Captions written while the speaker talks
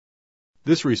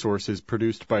This resource is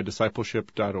produced by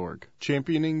discipleship.org,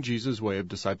 championing Jesus' way of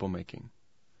disciple making.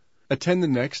 Attend the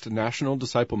next National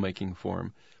Disciple Making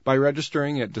Forum by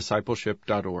registering at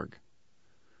discipleship.org.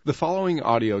 The following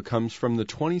audio comes from the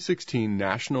 2016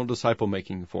 National Disciple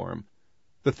Making Forum.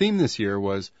 The theme this year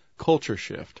was Culture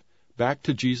Shift, Back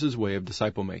to Jesus' Way of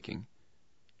Disciple Making.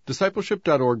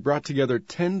 Discipleship.org brought together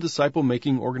 10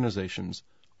 disciple-making organizations,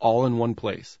 all in one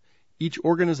place, each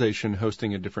organization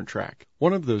hosting a different track.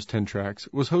 One of those 10 tracks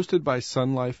was hosted by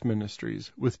Sonlife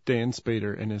Ministries with Dan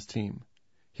Spader and his team.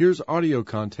 Here's audio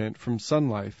content from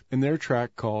Sonlife in their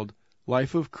track called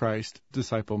Life of Christ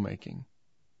Disciple Making.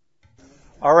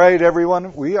 All right,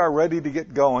 everyone, we are ready to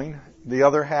get going. The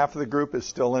other half of the group is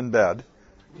still in bed.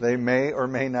 They may or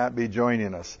may not be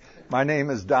joining us. My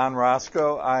name is Don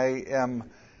Roscoe. I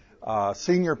am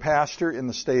senior pastor in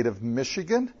the state of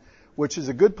Michigan, which is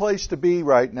a good place to be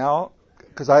right now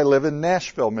because I live in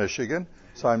Nashville, Michigan.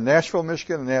 So I'm Nashville,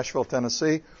 Michigan, and Nashville,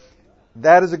 Tennessee.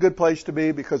 That is a good place to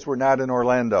be because we're not in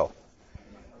Orlando.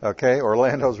 Okay,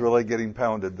 Orlando's really getting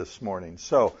pounded this morning.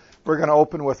 So we're going to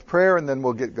open with prayer and then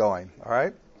we'll get going. All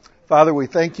right? Father, we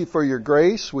thank you for your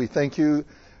grace. We thank you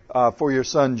for your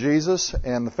son Jesus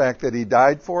and the fact that he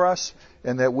died for us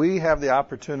and that we have the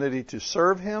opportunity to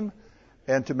serve him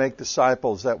and to make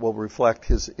disciples that will reflect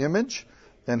his image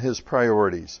and his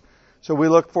priorities. So we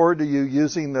look forward to you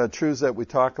using the truths that we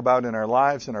talk about in our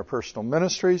lives and our personal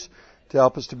ministries to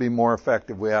help us to be more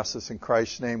effective. We ask this in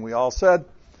Christ's name. We all said,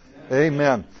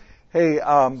 Amen. Hey,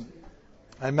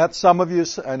 I met some of you.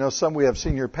 I know we have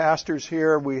senior pastors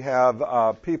here. We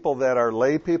have people that are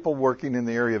lay people working in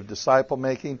the area of disciple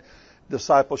making,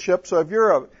 discipleship. So if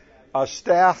you're a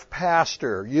staff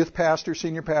pastor, youth pastor,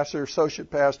 senior pastor,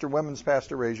 associate pastor, women's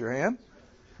pastor, raise your hand.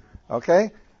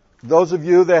 Okay? Those of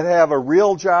you that have a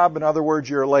real job, in other words,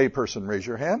 you're a lay person, raise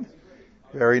your hand.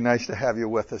 Very nice to have you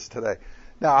with us today.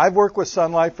 Now, I've worked with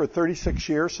Sonlife for 36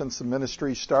 years since the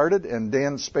ministry started, and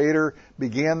Dann Spader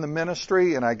began the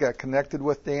ministry, and I got connected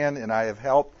with Dan, and I have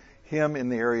helped him in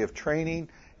the area of training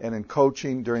and in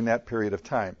coaching during that period of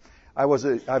time.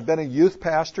 I've been a youth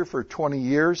pastor for 20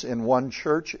 years in one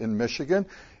church in Michigan.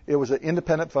 It was an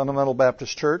independent fundamental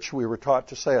Baptist church. We were taught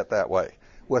to say it that way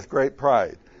with great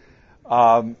pride.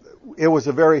 It was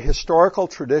a very historical,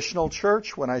 traditional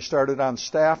church. When I started on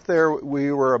staff there,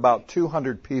 we were about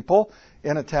 200 people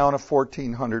in a town of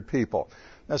 1,400 people.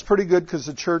 That's pretty good because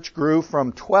the church grew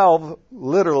from 12,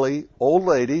 literally, old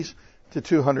ladies to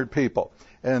 200 people.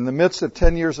 And in the midst of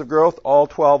 10 years of growth, all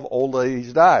 12 old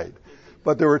ladies died.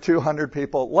 But there were 200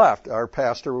 people left. Our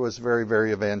pastor was very,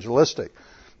 very evangelistic.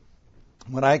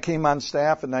 When I came on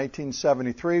staff in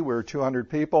 1973, we were 200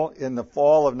 people. In the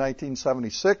fall of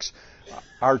 1976,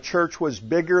 our church was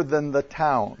bigger than the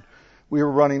town. We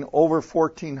were running over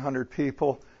 1,400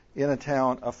 people in a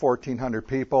town of 1,400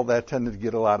 people. That tended to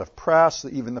get a lot of press.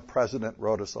 Even the president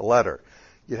wrote us a letter.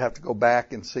 You'd have to go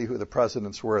back and see who the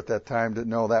presidents were at that time to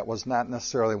know that was not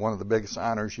necessarily one of the biggest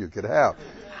honors you could have.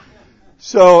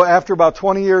 So after about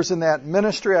 20 years in that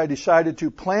ministry, I decided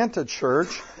to plant a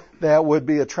church that would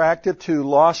be attractive to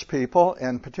lost people,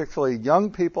 and particularly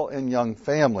young people and young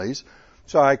families.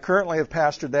 So I currently have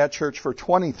pastored that church for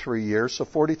 23 years, so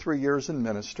 43 years in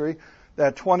ministry.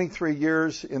 That 23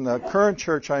 years in the current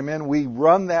church I'm in, we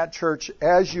run that church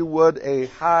as you would a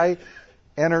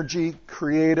high-energy,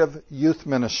 creative youth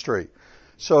ministry.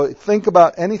 So think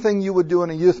about anything you would do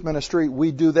in a youth ministry,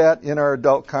 we do that in our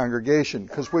adult congregation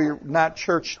because we're not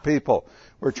church people.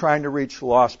 We're trying to reach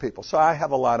lost people. So I have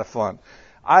a lot of fun.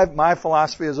 My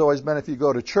philosophy has always been if you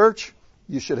go to church,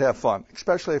 you should have fun,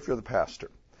 especially if you're the pastor.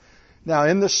 Now,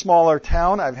 in this smaller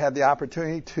town, I've had the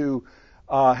opportunity to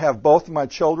have both of my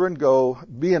children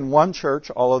be in one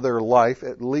church all of their life,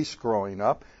 at least growing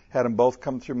up. Had them both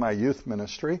come through my youth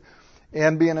ministry.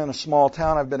 And being in a small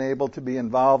town, I've been able to be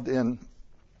involved in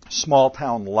small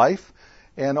town life.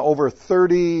 And over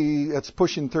it's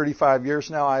pushing 35 years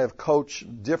now, I have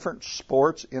coached different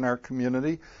sports in our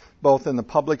community, both in the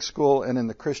public school and in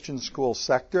the Christian school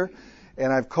sector.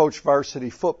 And I've coached varsity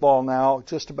football now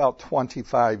just about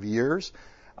 25 years.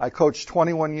 I coached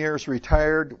 21 years,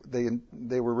 retired.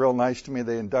 They were real nice to me.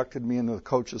 They inducted me into the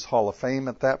Coaches Hall of Fame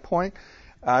at that point.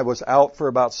 I was out for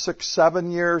about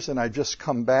 6-7 years, and I just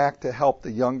come back to help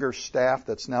the younger staff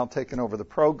that's now taken over the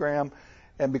program,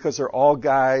 and because they're all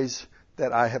guys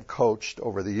that I have coached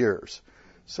over the years.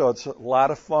 So it's a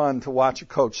lot of fun to watch a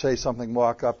coach say something,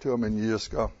 walk up to him, and you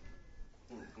just go,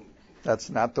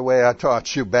 that's not the way I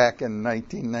taught you back in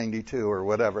 1992 or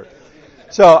whatever.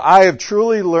 So I have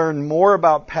truly learned more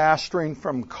about pastoring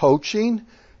from coaching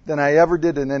than I ever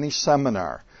did in any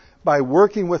seminar. by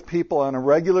working with people on a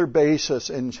regular basis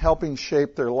and helping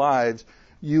shape their lives,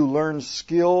 you learn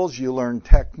skills, you learn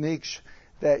techniques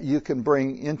that you can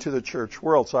bring into the church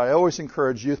world. So I always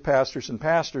encourage youth pastors and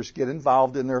pastors to get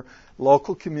involved in their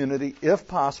local community if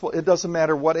possible. It doesn't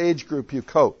matter what age group you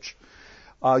coach.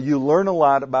 You learn a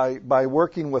lot by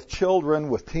working with children,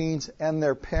 with teens, and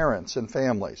their parents and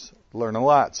families. Learn a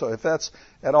lot. So if that's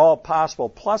at all possible,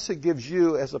 plus it gives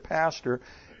you as a pastor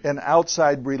an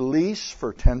outside release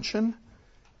for tension.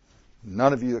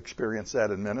 None of you experience that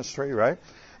in ministry, right?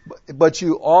 But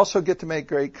you also get to make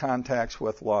great contacts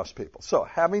with lost people. So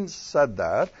having said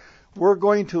that, we're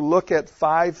going to look at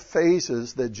 5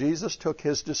 phases that Jesus took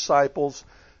his disciples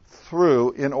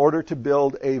through in order to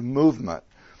build a movement.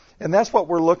 And that's what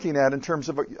we're looking at in terms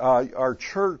of our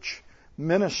church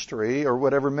ministry, or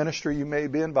whatever ministry you may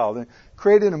be involved in,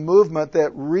 creating a movement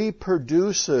that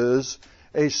reproduces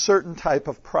a certain type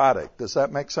of product. Does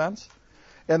that make sense?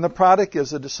 And the product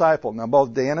is a disciple. Now,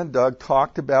 both Dan and Doug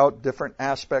talked about different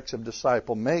aspects of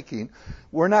disciple making.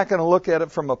 We're not going to look at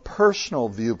it from a personal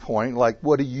viewpoint, like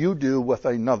what do you do with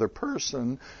another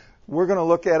person? We're going to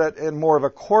look at it in more of a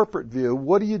corporate view.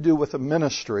 What do you do with a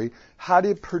ministry? How do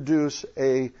you produce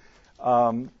a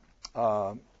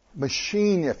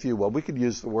machine, if you will, we could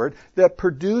use the word, that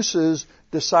produces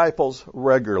disciples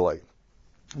regularly?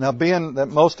 Now, being that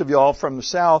most of you all from the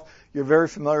South, you're very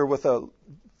familiar with a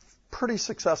pretty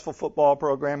successful football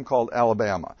program called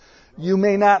Alabama. You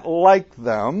may not like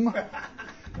them,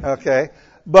 okay,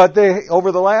 but they,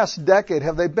 over the last decade,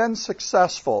 have they been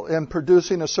successful in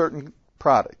producing a certain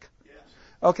product? Yes.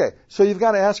 Okay, so you've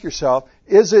got to ask yourself,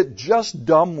 is it just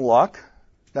dumb luck?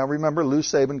 Now remember, Lou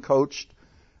Saban coached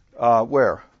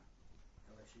where?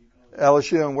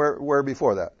 LSU, and where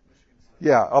before that?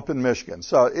 Yeah, up in Michigan.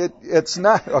 So it's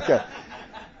not, okay.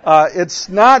 It's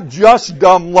not just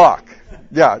dumb luck.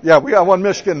 Yeah, we got one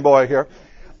Michigan boy here.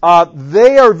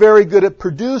 They are very good at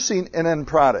producing an end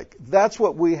product. That's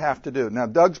what we have to do. Now,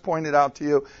 Doug's pointed out to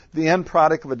you, the end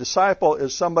product of a disciple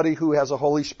is somebody who has a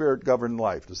Holy Spirit-governed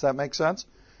life. Does that make sense?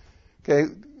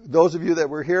 Okay, those of you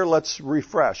that were here, let's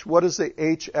refresh. What does the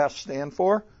HS stand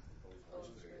for?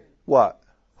 What?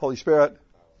 Holy Spirit?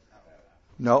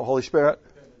 No, Holy Spirit?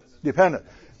 Dependent.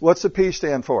 What's the P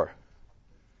stand for?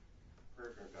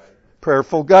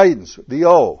 Prayerful guidance. The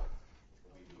O.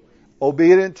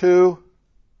 Obedient to?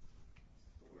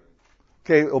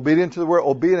 Okay, obedient to the word.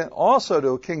 Obedient also to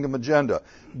a kingdom agenda.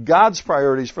 God's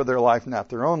priorities for their life, not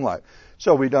their own life.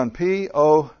 So we've done P,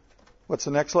 O, what's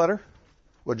the next letter?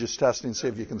 We're just testing to see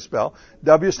if you can spell.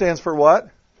 W stands for what?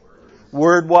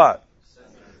 Word what?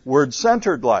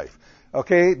 Word-centered life.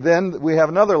 Okay, then we have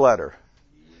another letter.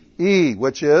 E,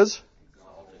 which is?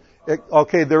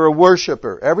 Okay, they're a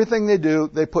worshiper. Everything they do,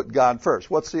 they put God first.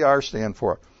 What's the R stand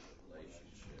for?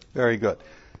 Very good.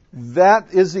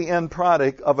 That is the end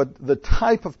product of the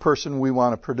type of person we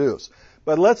want to produce.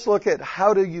 But let's look at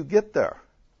how do you get there.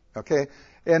 Okay?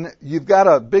 And you've got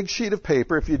a big sheet of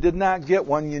paper. If you did not get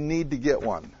one, you need to get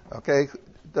one. Okay?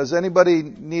 Does anybody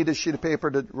need a sheet of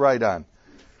paper to write on?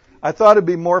 I thought it'd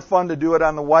be more fun to do it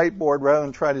on the whiteboard rather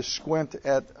than try to squint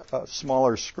at a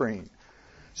smaller screen.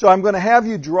 So I'm going to have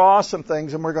you draw some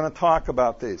things, and we're going to talk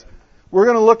about these. We're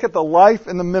going to look at the life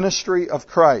and the ministry of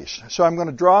Christ. So I'm going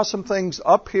to draw some things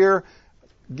up here,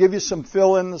 give you some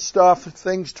fill-in stuff,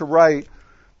 things to write.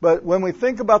 But when we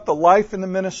think about the life and the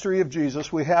ministry of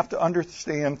Jesus, we have to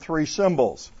understand 3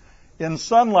 symbols. In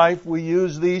Sonlife, we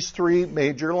use these 3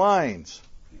 major lines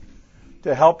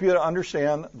to help you to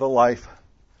understand the life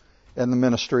and the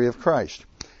ministry of Christ.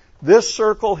 This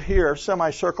circle here,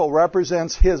 semicircle,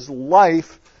 represents his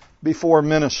life before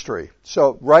ministry.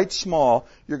 So write small.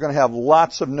 You're going to have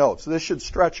lots of notes. This should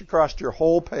stretch across your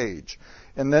whole page.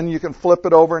 And then you can flip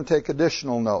it over and take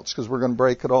additional notes because we're going to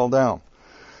break it all down.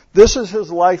 This is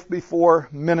his life before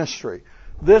ministry.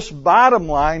 This bottom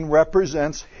line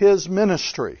represents his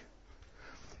ministry.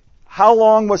 How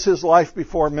long was his life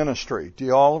before ministry? Do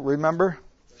you all remember?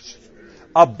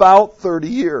 About 30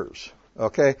 years.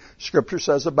 Okay? Scripture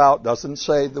says about, doesn't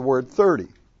say the word 30.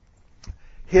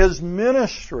 His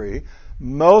ministry,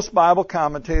 most Bible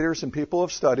commentators and people who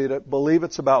have studied it believe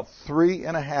it's about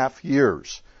 3.5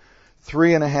 years.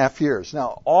 3.5 years.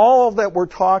 Now, all that we're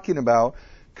talking about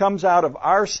comes out of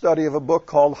our study of a book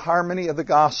called Harmony of the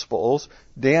Gospels.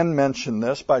 Dan mentioned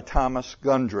this, by Thomas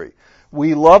Gundry.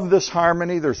 We love this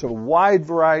harmony. There's a wide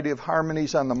variety of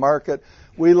harmonies on the market.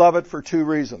 We love it for 2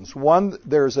 reasons. One,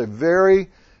 there's a very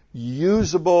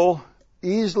usable,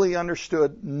 easily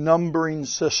understood numbering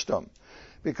system.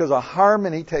 Because a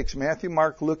harmony takes Matthew,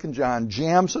 Mark, Luke, and John,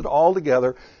 jams it all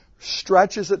together,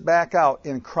 stretches it back out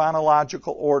in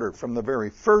chronological order from the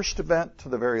very first event to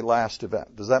the very last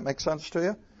event. Does that make sense to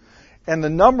you? And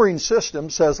the numbering system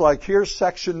says, like, here's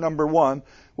section number 1,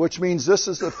 which means this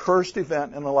is the first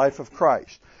event in the life of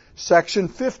Christ. Section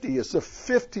 50 is the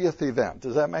 50th event.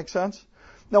 Does that make sense?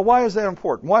 Now, why is that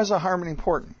important? Why is the harmony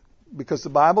important? Because the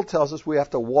Bible tells us we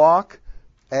have to walk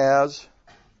as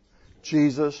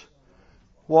Jesus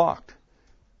walked.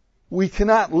 We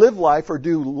cannot live life or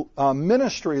do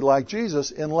ministry like Jesus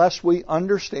unless we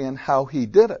understand how He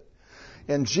did it.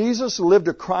 And Jesus lived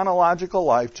a chronological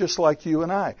life just like you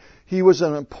and I. He was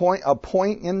in a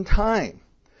point in time.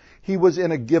 He was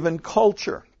in a given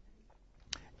culture.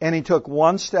 And He took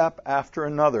one step after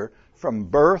another from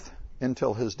birth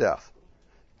until His death.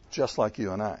 Just like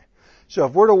you and I. So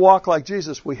if we're to walk like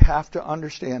Jesus, we have to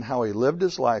understand how He lived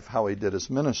His life, how He did His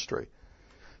ministry.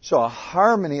 So a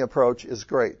harmony approach is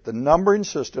great. The numbering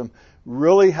system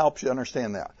really helps you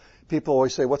understand that. People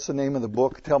always say, what's the name of the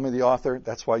book? Tell me the author.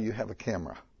 That's why you have a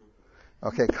camera.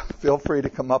 Okay, feel free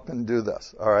to come up and do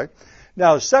this. All right.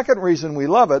 Now, the second reason we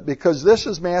love it, because this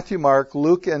is Matthew, Mark,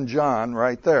 Luke, and John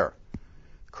right there,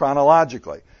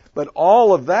 chronologically. But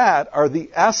all of that are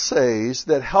the essays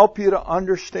that help you to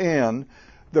understand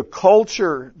the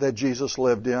culture that Jesus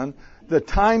lived in, the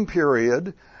time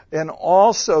period, and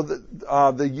also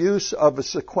the use of a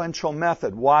sequential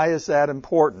method. Why is that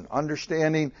important?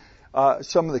 Understanding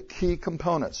some of the key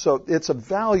components. So it's a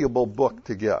valuable book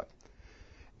to get.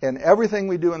 And everything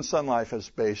we do in Sonlife is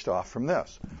based off from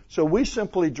this. So we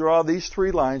simply draw these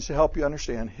 3 lines to help you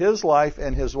understand His life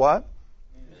and His what?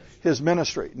 His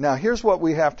ministry. Now here's what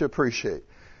we have to appreciate.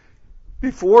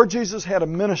 Before Jesus had a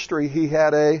ministry, He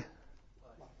had a...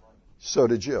 So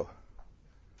did you.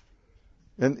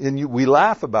 And we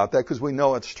laugh about that because we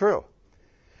know it's true.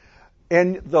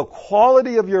 And the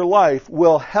quality of your life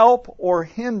will help or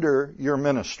hinder your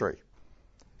ministry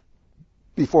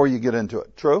before you get into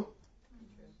it. True?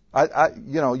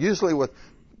 Usually with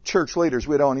church leaders,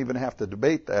 we don't even have to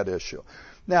debate that issue.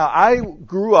 Now, I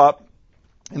grew up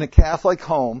in a Catholic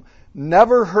home,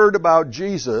 never heard about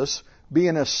Jesus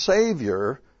being a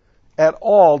Savior at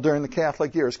all during the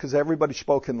Catholic years because everybody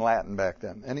spoke in Latin back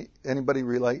then. Anybody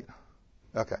relate?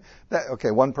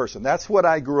 Okay, one person. That's what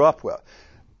I grew up with.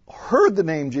 Heard the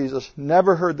name Jesus,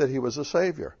 never heard that He was a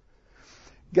Savior.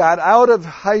 Got out of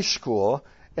high school,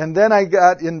 and then I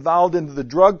got involved into the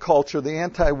drug culture, the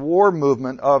anti-war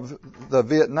movement of the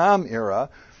Vietnam era,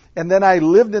 and then I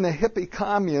lived in a hippie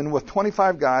commune with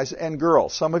 25 guys and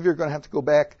girls. Some of you are going to have to go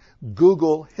back,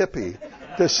 Google hippie,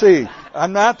 to see.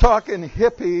 I'm not talking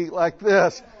hippie like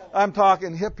this. I'm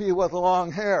talking hippie with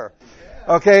long hair.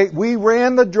 Okay, we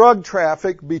ran the drug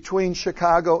traffic between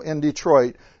Chicago and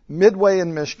Detroit, midway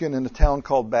in Michigan in a town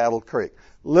called Battle Creek.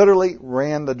 Literally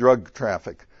ran the drug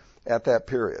traffic at that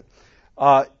period.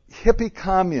 Hippie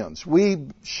communes. We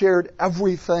shared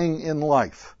everything in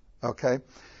life. Okay?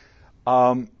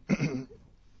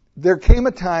 There came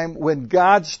a time when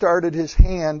God started His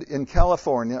hand in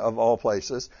California, of all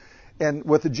places, and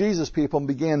with the Jesus people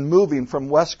began moving from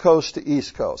West Coast to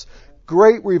East Coast.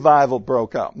 Great revival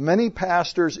broke out. Many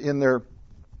pastors in their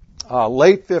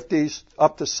late 50s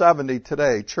up to 70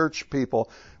 today, church people,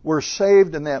 were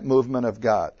saved in that movement of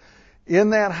God.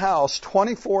 In that house,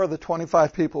 24 of the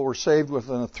 25 people were saved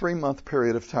within a 3-month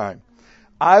period of time.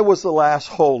 I was the last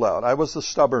holdout. I was the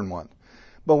stubborn one.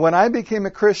 But when I became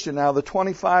a Christian, now the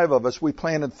 25 of us, we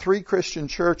planted 3 Christian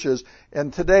churches,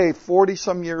 and today,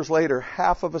 40-some years later,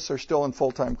 half of us are still in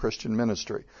full-time Christian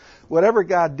ministry. Whatever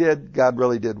God did, God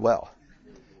really did well.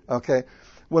 Okay?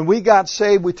 When we got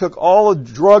saved, we took all the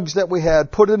drugs that we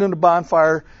had, put it in a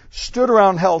bonfire, stood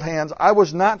around, held hands. I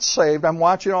was not saved. I'm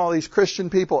watching all these Christian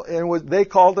people, and they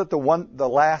called it the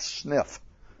last sniff.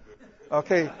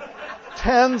 Okay?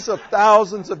 Tens of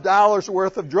thousands of dollars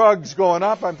worth of drugs going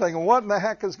up. I'm thinking, what in the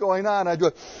heck is going on?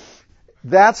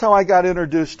 That's how I got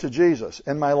introduced to Jesus,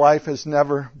 and my life has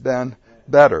never been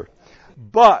better.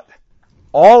 But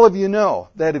all of you know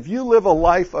that if you live a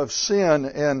life of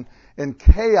sin and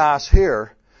chaos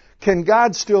here, can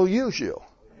God still use you?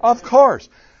 Of course.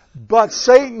 But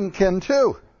Satan can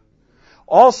too.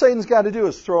 All Satan's got to do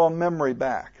is throw a memory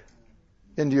back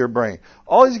into your brain.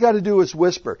 All he's got to do is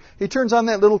whisper. He turns on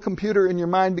that little computer and your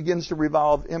mind begins to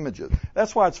revolve images.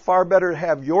 That's why it's far better to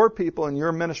have your people in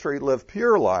your ministry live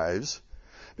pure lives,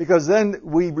 because then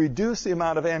we reduce the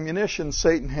amount of ammunition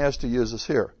Satan has to use us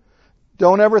here.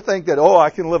 Don't ever think that, I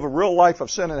can live a real life of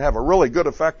sin and have a really good,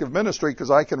 effective ministry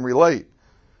because I can relate.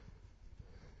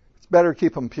 It's better to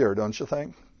keep them pure, don't you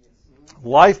think?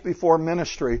 Life before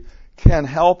ministry can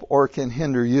help or can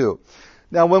hinder you.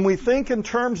 Now, when we think in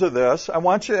terms of this, I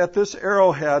want you at this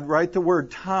arrowhead, write the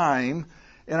word time,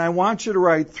 and I want you to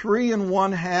write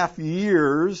 3.5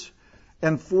 years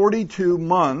and 42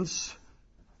 months.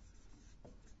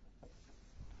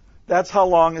 That's how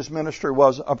long his ministry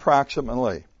was,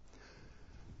 approximately.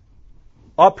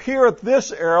 Up here at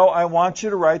this arrow, I want you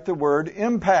to write the word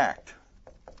impact.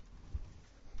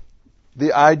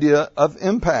 The idea of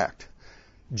impact.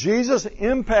 Jesus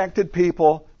impacted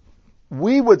people,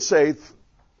 we would say,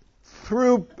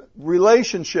 through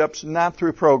relationships, not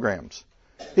through programs.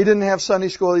 He didn't have Sunday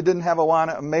school. He didn't have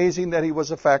Awana. Amazing that he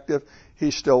was effective.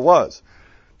 He still was.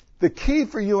 The key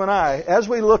for you and I, as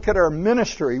we look at our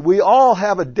ministry, we all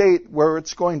have a date where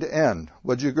it's going to end.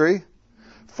 Would you agree?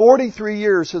 43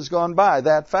 years has gone by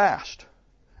that fast.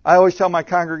 I always tell my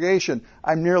congregation,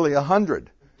 I'm nearly 100.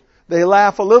 They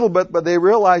laugh a little bit, but they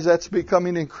realize that's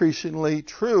becoming increasingly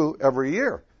true every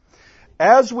year.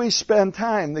 As we spend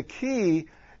time, the key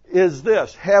is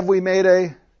this. Have we made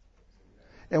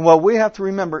and what we have to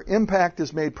remember, impact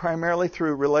is made primarily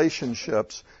through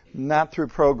relationships, not through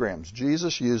programs.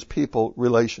 Jesus used people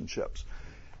relationships.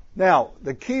 Now,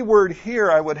 the key word here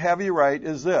I would have you write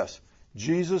is this.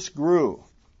 Jesus grew.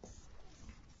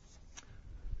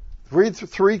 Read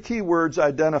three key words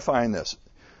identifying this.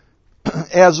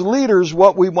 As leaders,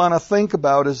 what we want to think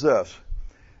about is this.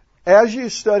 As you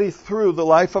study through the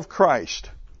life of Christ,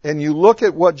 and you look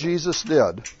at what Jesus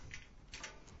did,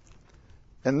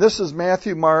 and this is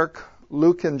Matthew, Mark,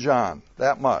 Luke, and John,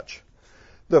 that much.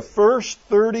 The first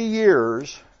 30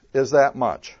 years is that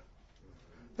much.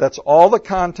 That's all the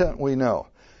content we know.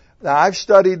 Now, I've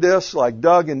studied this, like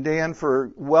Doug and Dan,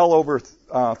 for well over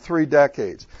 3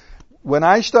 decades. When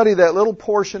I study that little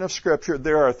portion of Scripture,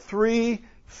 there are 3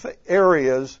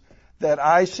 areas that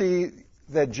I see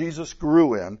that Jesus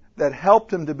grew in that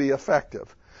helped him to be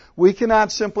effective. We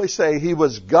cannot simply say he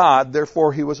was God,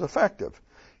 therefore he was effective.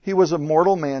 He was a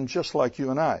mortal man just like you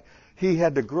and I. He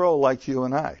had to grow like you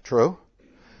and I. True?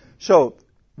 So,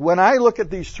 when I look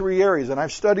at these 3 areas, and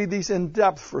I've studied these in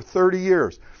depth for 30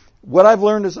 years, what I've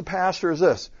learned as a pastor is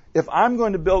this. If I'm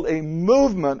going to build a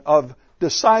movement of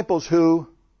disciples who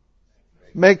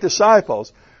make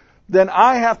disciples, then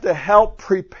I have to help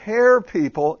prepare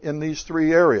people in these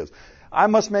 3 areas. I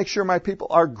must make sure my people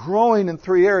are growing in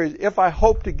 3 areas if I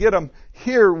hope to get them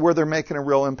here where they're making a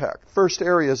real impact. First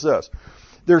area is this.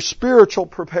 Their spiritual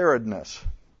preparedness.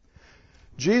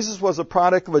 Jesus was a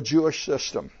product of a Jewish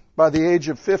system. By the age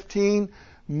of 15,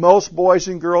 most boys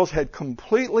and girls had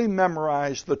completely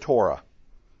memorized the Torah.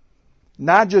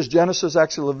 Not just Genesis,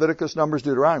 Exodus, Leviticus, Numbers,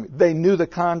 Deuteronomy. They knew the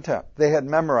content. They had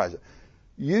memorized it.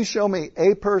 You show me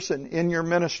a person in your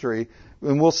ministry,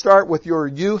 and we'll start with your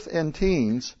youth and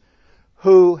teens,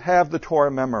 who have the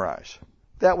Torah memorized.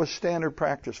 That was standard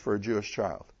practice for a Jewish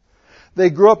child. They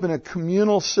grew up in a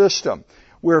communal system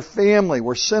where family,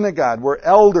 where synagogue, where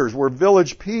elders, where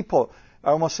village people,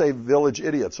 I almost say village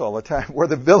idiots all the time, where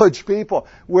the village people,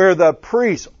 where the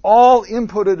priests all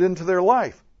inputted into their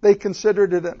life. They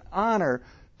considered it an honor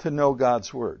to know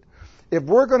God's Word. If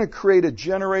we're going to create a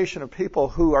generation of people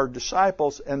who are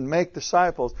disciples and make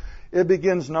disciples, it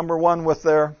begins, number 1, with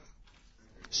their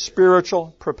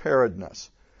spiritual preparedness.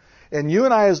 And you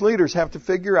and I as leaders have to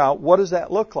figure out, what does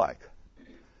that look like?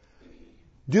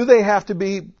 Do they have to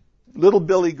be little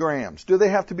Billy Grahams? Do they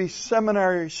have to be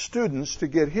seminary students to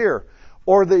get here?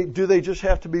 Or do they just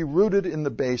have to be rooted in the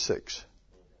basics?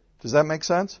 Does that make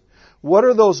sense? What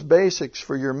are those basics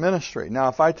for your ministry? Now,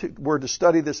 if I were to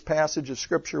study this passage of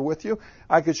Scripture with you,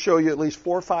 I could show you at least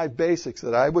 4 or 5 basics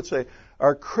that I would say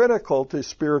are critical to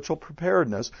spiritual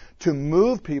preparedness to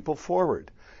move people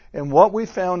forward. And what we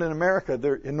found in America,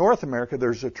 in North America,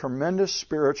 there's a tremendous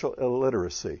spiritual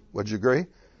illiteracy. Would you agree?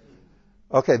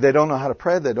 Okay, they don't know how to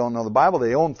pray, they don't know the Bible,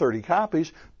 they own 30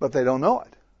 copies, but they don't know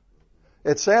it.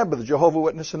 It's sad, but the Jehovah's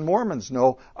Witnesses and Mormons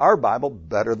know our Bible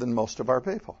better than most of our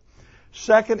people.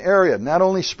 Second area, not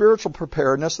only spiritual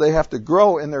preparedness, they have to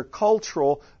grow in their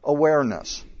cultural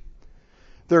awareness.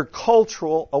 Their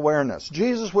cultural awareness.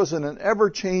 Jesus was in an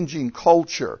ever-changing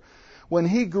culture. When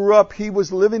he grew up, he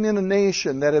was living in a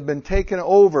nation that had been taken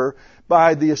over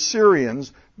by the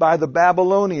Assyrians, by the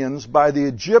Babylonians, by the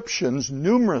Egyptians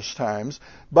numerous times,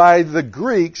 by the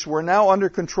Greeks, were now under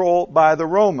control by the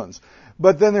Romans.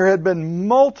 But then there had been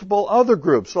multiple other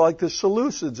groups, like the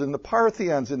Seleucids and the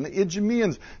Parthians and the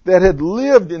Idumeans, that had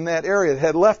lived in that area,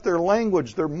 had left their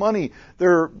language, their money,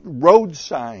 their road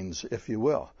signs, if you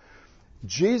will.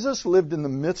 Jesus lived in the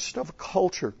midst of a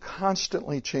culture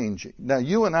constantly changing. Now,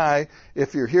 you and I,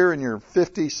 if you're here and you're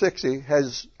 50, 60,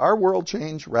 has our world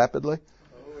changed rapidly?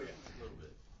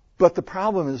 But the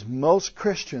problem is most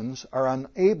Christians are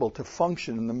unable to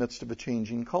function in the midst of a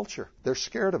changing culture. They're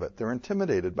scared of it. They're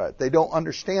intimidated by it. They don't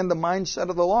understand the mindset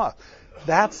of the law.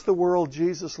 That's the world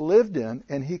Jesus lived in,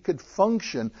 and he could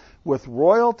function with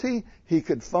royalty. He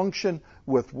could function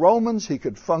with Romans. He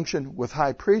could function with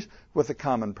high priests, with a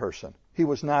common person. He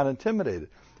was not intimidated.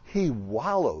 He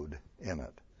wallowed in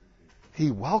it.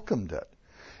 He welcomed it.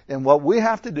 And what we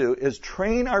have to do is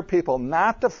train our people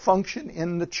not to function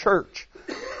in the church,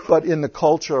 but in the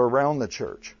culture around the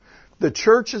church. The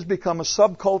church has become a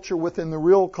subculture within the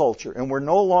real culture, and we're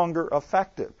no longer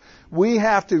effective. We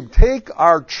have to take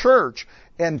our church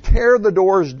and tear the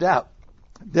doors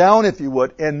down, if you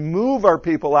would, and move our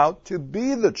people out to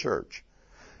be the church.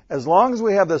 As long as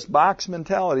we have this box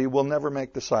mentality, we'll never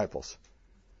make disciples.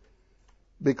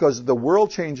 Because the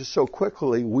world changes so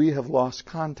quickly, we have lost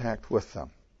contact with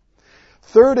them.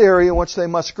 Third area in which they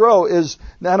must grow is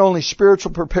not only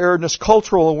spiritual preparedness,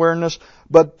 cultural awareness,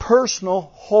 but personal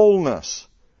wholeness.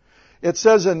 It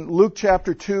says in Luke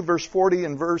chapter 2, verse 40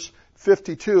 and verse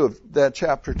 52 of that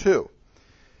chapter 2,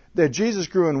 that Jesus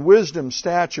grew in wisdom,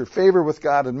 stature, favor with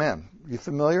God and men. You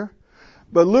familiar?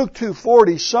 But Luke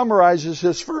 2:40 summarizes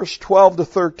his first 12 to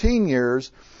 13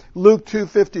 years. Luke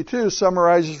 2:52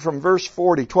 summarizes from verse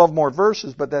 40, 12 more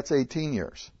verses, but that's 18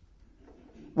 years.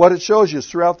 What it shows you is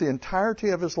throughout the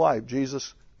entirety of his life,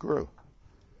 Jesus grew.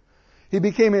 He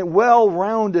became a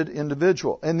well-rounded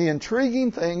individual. And the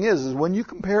intriguing thing is when you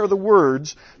compare the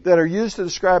words that are used to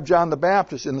describe John the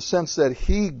Baptist in the sense that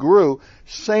he grew,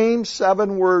 same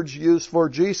 7 words used for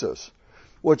Jesus,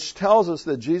 which tells us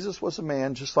that Jesus was a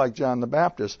man just like John the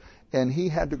Baptist, and he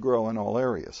had to grow in all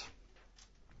areas.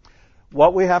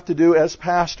 What we have to do as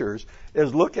pastors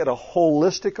is look at a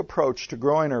holistic approach to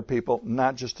growing our people,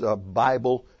 not just a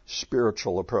Bible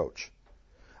spiritual approach.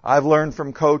 I've learned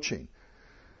from coaching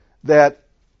that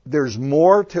there's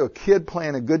more to a kid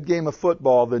playing a good game of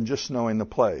football than just knowing the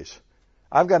plays.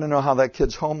 I've got to know how that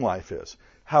kid's home life is,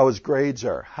 how his grades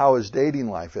are, how his dating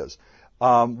life is,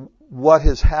 what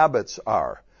his habits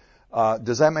are.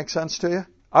 Does that make sense to you?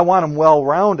 I want him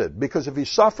well-rounded, because if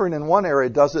he's suffering in one area,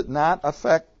 does it not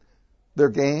affect their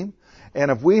game?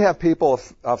 And if we have people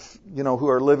who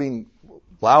are living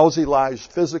lousy lives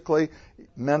physically,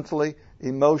 mentally,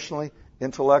 emotionally,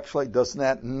 intellectually, does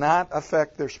that not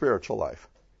affect their spiritual life?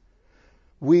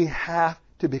 We have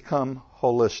to become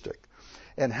holistic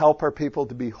and help our people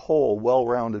to be whole,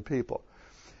 well-rounded people.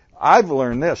 I've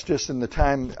learned this just in the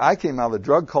time I came out of the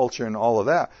drug culture and all of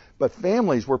that, but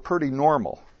families were pretty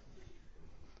normal.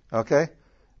 Okay?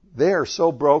 They are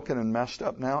so broken and messed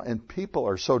up now, and people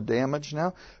are so damaged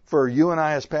now. For you and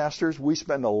I as pastors, we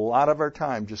spend a lot of our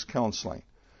time just counseling,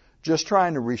 just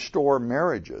trying to restore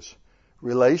marriages,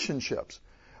 relationships.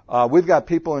 We've got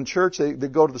people in church, they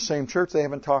go to the same church, they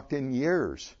haven't talked in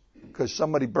years because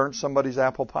somebody burnt somebody's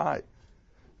apple pie.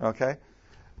 Okay?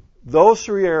 Those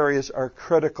 3 areas are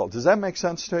critical. Does that make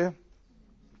sense to you?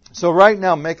 So right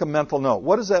now, make a mental note.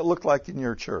 What does that look like in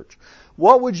your church?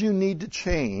 What would you need to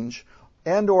change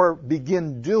and or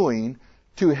begin doing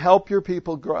to help your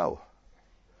people grow?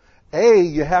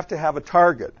 You have to have a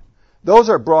target. Those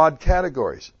are broad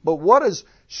categories. But what does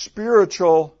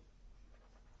spiritual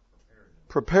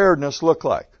preparedness look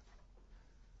like?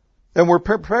 And we're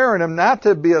preparing them not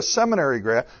to be a seminary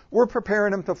grad. We're preparing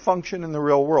them to function in the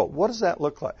real world. What does that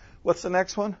look like? What's the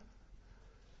next one?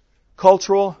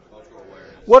 Cultural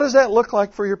awareness. What does that look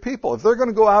like for your people? If they're going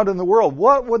to go out in the world,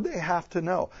 what would they have to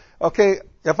know? Okay,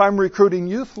 if I'm recruiting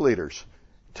youth leaders,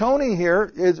 Tony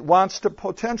here wants to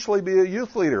potentially be a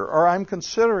youth leader, or I'm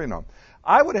considering him.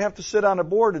 I would have to sit on a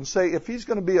board and say, if he's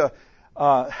going to be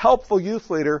a helpful youth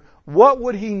leader, what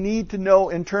would he need to know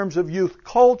in terms of youth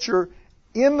culture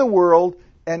in the world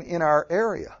and in our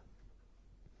area?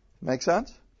 Make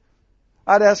sense?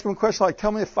 I'd ask him a question like,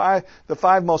 tell me the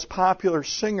 5 most popular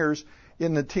singers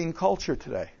in the teen culture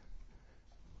today.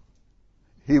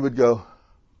 He would go,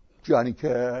 Johnny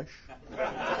Cash.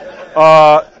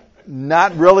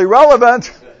 Not really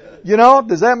relevant.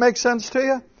 Does that make sense to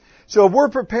you? So if we're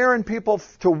preparing people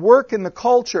to work in the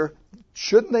culture,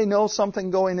 shouldn't they know something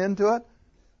going into it?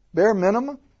 Bare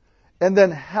minimum. And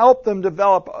then help them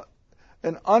develop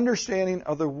an understanding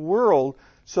of the world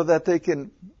so that they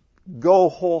can go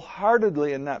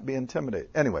wholeheartedly and not be intimidated.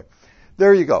 Anyway,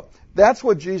 there you go. That's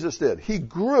what Jesus did. He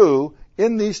grew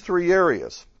in these 3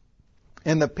 areas.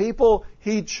 And the people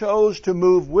he chose to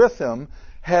move with him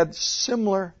had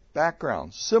similar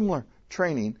backgrounds, similar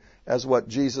training as what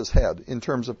Jesus had in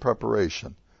terms of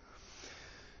preparation.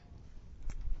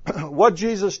 What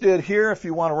Jesus did here, if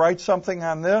you want to write something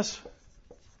on this,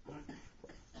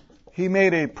 he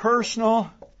made a personal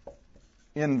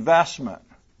investment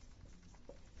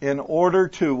In order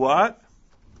to what?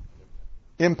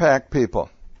 Impact people.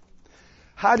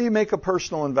 How do you make a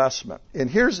personal investment?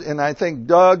 And I think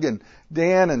Doug and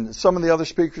Dan and some of the other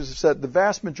speakers have said the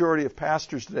vast majority of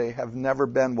pastors today have never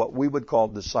been what we would call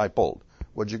discipled.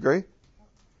 Would you agree?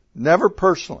 Never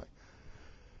personally.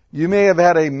 You may have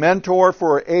had a mentor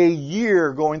for a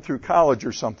year going through college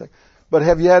or something, but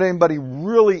have you had anybody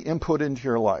really input into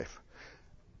your life?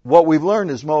 What we've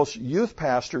learned is most youth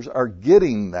pastors are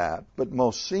getting that, but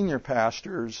most senior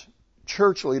pastors,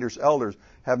 church leaders, elders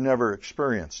have never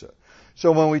experienced it.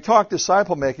 So when we talk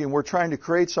disciple making, we're trying to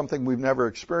create something we've never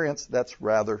experienced. That's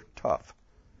rather tough.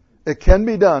 It can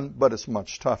be done, but it's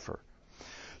much tougher.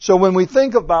 So when we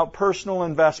think about personal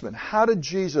investment, how did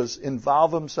Jesus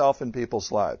involve himself in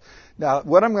people's lives? Now,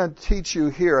 what I'm going to teach you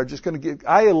here,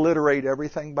 I alliterate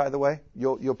everything, by the way.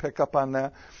 You'll pick up on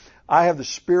that. I have the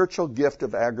spiritual gift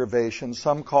of aggravation.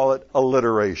 Some call it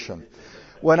alliteration.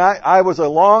 When I was a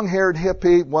long-haired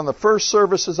hippie, one of the first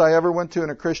services I ever went to in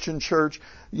a Christian church,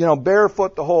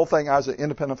 barefoot, the whole thing. I was an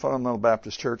independent fundamental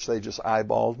Baptist church. They just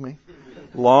eyeballed me.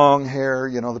 Long hair,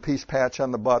 the peace patch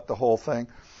on the butt, the whole thing.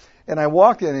 And I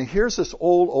walked in, and here's this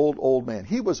old man.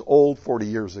 He was old 40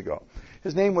 years ago.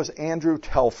 His name was Andrew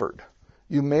Telford.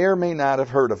 You may or may not have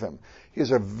heard of him.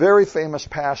 He's a very famous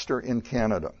pastor in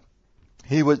Canada.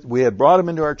 We had brought him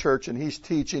into our church, and he's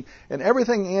teaching, and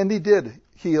everything Andy did,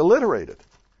 he alliterated.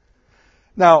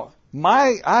 Now,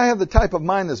 I have the type of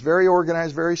mind that's very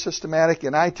organized, very systematic,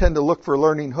 and I tend to look for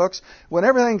learning hooks. When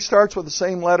everything starts with the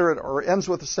same letter or ends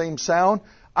with the same sound,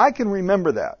 I can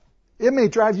remember that. It may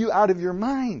drive you out of your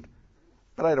mind,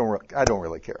 but I don't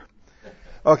really care.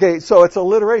 Okay, so it's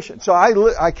alliteration. So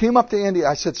I came up to Andy.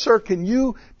 I said, "Sir, can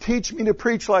you teach me to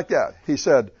preach like that?" He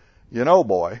said,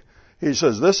 "Boy," he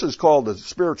says, "this is called the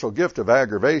spiritual gift of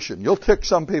aggravation. You'll tick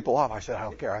some people off." I said, "I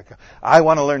don't care. I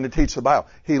want to learn to teach the Bible."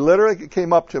 He literally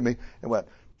came up to me and went,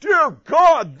 "Dear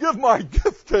God, give my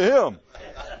gift to him."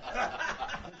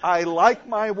 I like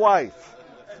my wife.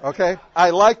 Okay? I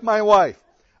like my wife.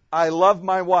 I love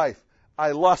my wife.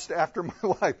 I lust after my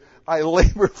wife. I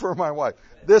labor for my wife.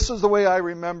 This is the way I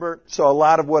remember. So a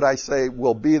lot of what I say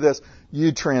will be this.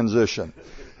 You transition.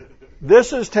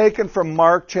 This is taken from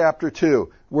Mark chapter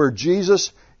 2, where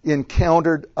Jesus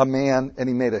encountered a man and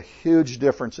he made a huge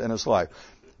difference in his life.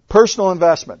 Personal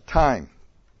investment, time.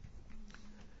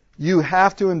 You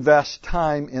have to invest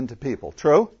time into people.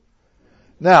 True?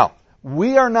 Now,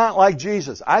 we are not like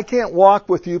Jesus. I can't walk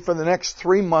with you for the next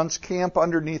 3 months, camp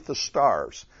underneath the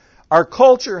stars. Our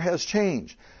culture has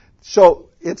changed. So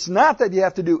it's not that you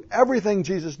have to do everything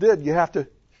Jesus did. You have to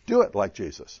do it like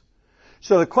Jesus.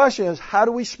 So the question is, how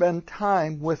do we spend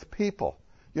time with people?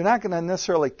 You're not going to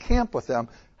necessarily camp with them.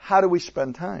 How do we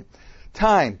spend time?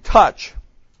 Time, touch,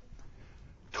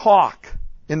 talk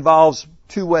involves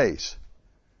two ways.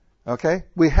 Okay?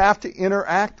 We have to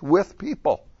interact with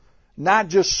people, not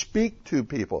just speak to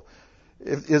people.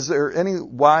 Is there any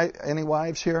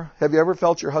wives here? Have you ever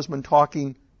felt your husband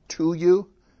talking to you,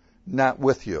 not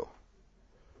with you?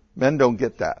 Men don't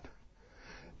get that.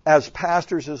 As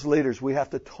pastors, as leaders, we have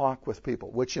to talk with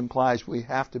people, which implies we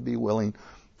have to be willing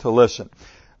to listen.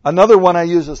 Another one I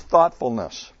use is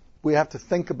thoughtfulness. We have to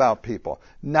think about people,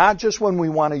 not just when we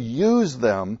want to use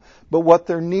them, but what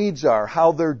their needs are,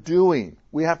 how they're doing.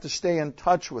 We have to stay in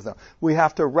touch with them. We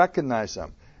have to recognize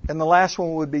them. And the last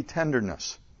one would be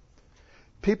tenderness.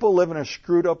 People live in a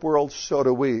screwed up world, so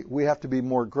do we. We have to be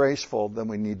more graceful than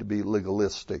we need to be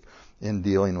legalistic in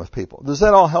dealing with people. Does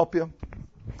that all help you?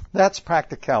 That's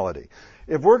practicality.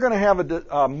 If we're going to have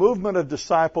a movement of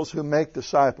disciples who make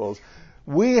disciples,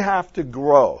 we have to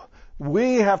grow.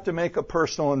 We have to make a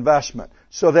personal investment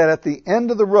so that at the end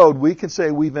of the road we can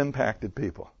say we've impacted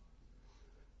people.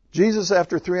 Jesus,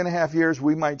 after 3.5 years,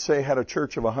 we might say had a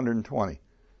church of 120.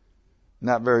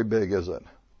 Not very big, is it?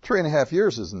 3.5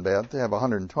 years isn't bad to have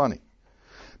 120.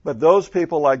 But those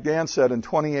people, like Dan said, in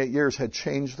 28 years had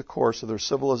changed the course of their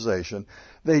civilization.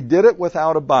 They did it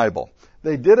without a Bible.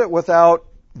 They did it without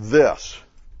this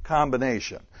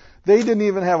combination. They didn't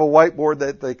even have a whiteboard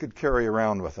that they could carry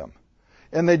around with them.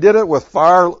 And they did it with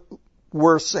far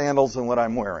worse sandals than what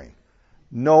I'm wearing.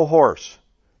 No horse.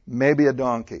 Maybe a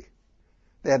donkey.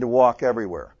 They had to walk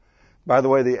everywhere. By the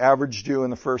way, the average Jew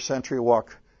in the first century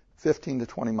walked 15 to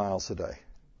 20 miles a day.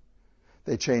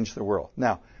 They changed the world.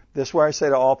 Now, this is where I say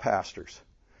to all pastors,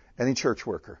 any church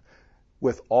worker,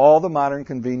 with all the modern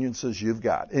conveniences you've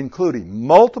got, including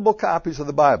multiple copies of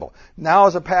the Bible. Now,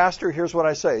 as a pastor, here's what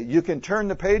I say. You can turn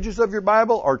the pages of your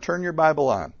Bible or turn your Bible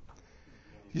on.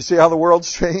 You see how the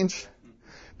world's changed?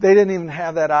 They didn't even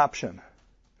have that option.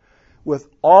 With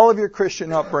all of your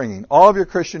Christian upbringing, all of your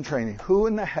Christian training, who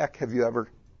in the heck have you ever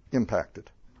impacted?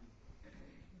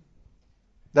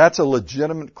 That's a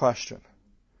legitimate question.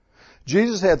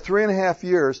 Jesus had 3.5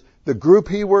 years. The group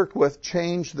he worked with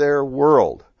changed their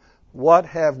world. What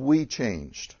have we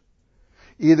changed?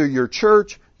 Either your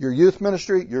church, your youth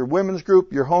ministry, your women's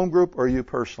group, your home group, or you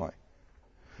personally.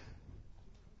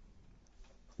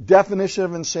 Definition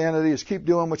of insanity is keep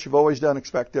doing what you've always done,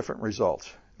 expect different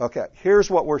results. Okay, here's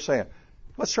what we're saying.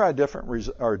 Let's try a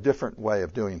different way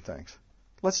of doing things.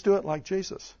 Let's do it like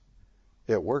Jesus.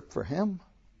 It worked for him.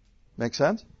 Make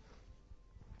sense?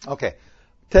 Okay.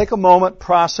 Take a moment,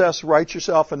 process, write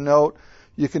yourself a note.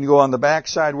 You can go on the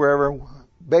backside, wherever.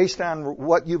 Based on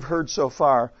what you've heard so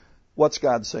far, what's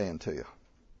God saying to you?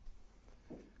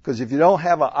 Because if you don't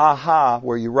have an aha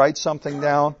where you write something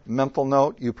down, mental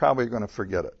note, you're probably going to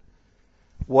forget it.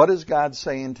 What is God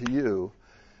saying to you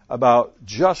about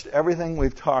just everything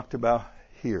we've talked about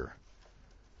here?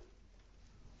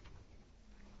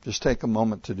 Just take a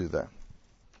moment to do that.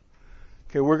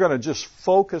 Okay, we're going to just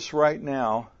focus right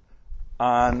now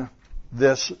on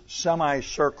this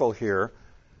semicircle here.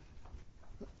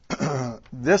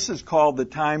 This is called the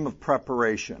time of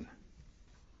preparation.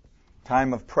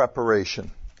 Time of preparation,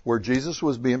 where Jesus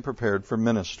was being prepared for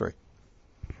ministry.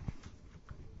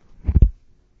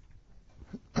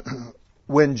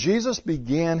 When Jesus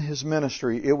began his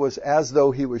ministry, it was as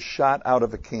though he was shot out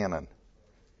of a cannon.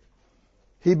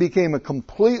 He became a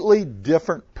completely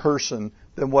different person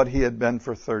than what he had been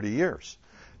for 30 years.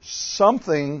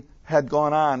 Something had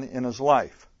gone on in his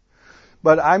life.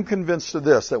 But I'm convinced of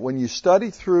this, that when you study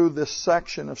through this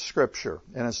section of Scripture,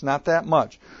 and it's not that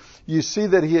much, you see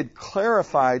that he had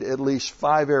clarified at least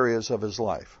 5 areas of his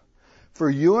life. For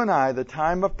you and I, the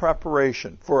time of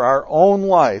preparation for our own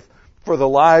life, for the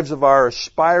lives of our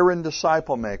aspiring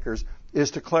disciple makers,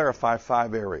 is to clarify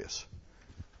 5 areas.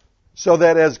 So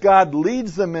that as God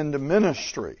leads them into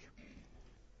ministry,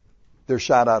 they're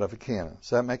shot out of a cannon.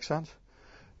 Does that make sense?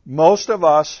 Most of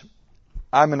us,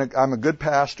 I'm a good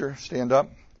pastor. Stand up,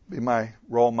 be my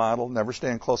role model. Never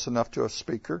stand close enough to a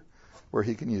speaker where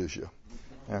he can use you.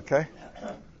 Okay?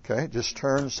 Okay, just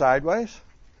turn sideways,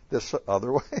 this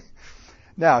other way.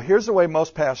 Now, here's the way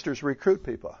most pastors recruit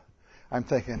people. I'm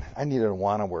thinking, I need a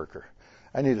Awana worker.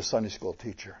 I need a Sunday school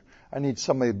teacher. I need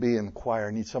somebody to be in the choir.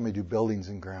 I need somebody to do buildings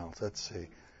and grounds. Let's see.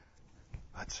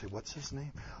 What's his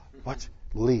name?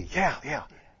 Lee? Yeah.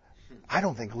 I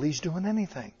don't think Lee's doing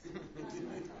anything.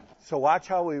 So watch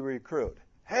how we recruit.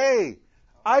 Hey,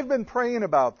 I've been praying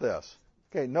about this.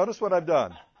 Okay, notice what I've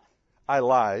done. I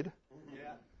lied.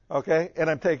 Okay, and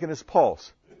I'm taking his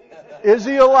pulse. Is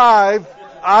he alive?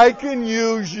 I can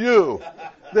use you.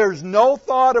 There's no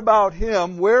thought about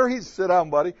him, where he's... Sit down,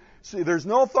 buddy. See, there's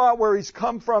no thought where he's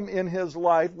come from in his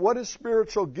life, what his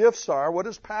spiritual gifts are, what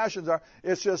his passions are.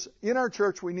 It's just, in our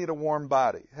church, we need a warm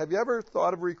body. Have you ever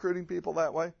thought of recruiting people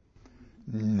that way?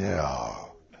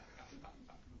 No.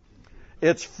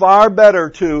 It's far better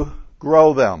to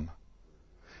grow them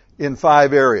in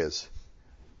 5 areas.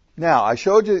 Now, I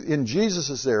showed you in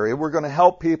Jesus' area, we're going to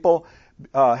help people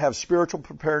have spiritual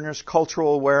preparedness,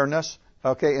 cultural awareness,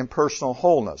 okay, and personal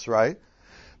wholeness, right?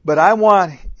 But I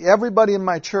want everybody in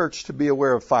my church to be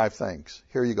aware of 5 things.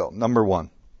 Here you go. Number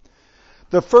 1.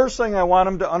 The first thing I want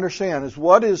them to understand is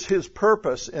what is his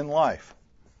purpose in life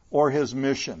or his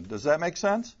mission. Does that make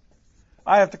sense?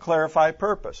 I have to clarify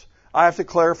purpose. I have to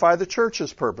clarify the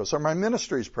church's purpose or my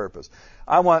ministry's purpose.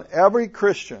 I want every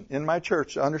Christian in my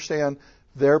church to understand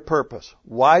their purpose.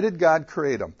 Why did God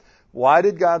create them? Why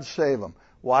did God save them?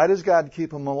 Why does God keep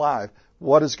them alive?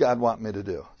 What does God want me to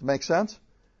do? Does it make sense?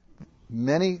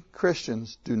 Many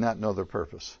Christians do not know their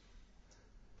purpose.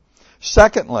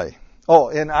 Secondly,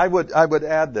 and I would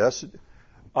add this,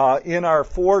 in our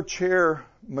 4-chair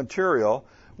material,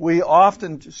 we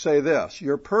often say this: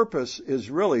 your purpose is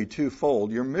really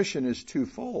twofold. Your mission is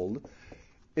twofold.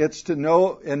 It's to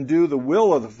know and do the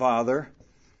will of the Father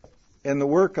and the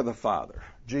work of the Father.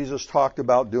 Jesus talked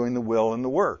about doing the will and the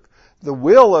work. The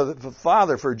will of the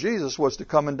Father for Jesus was to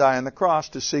come and die on the cross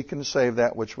to seek and to save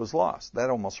that which was lost. That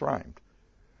almost rhymed.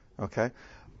 Okay?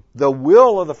 The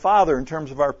will of the Father in terms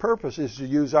of our purpose is to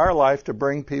use our life to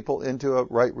bring people into a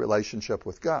right relationship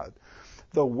with God.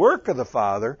 The work of the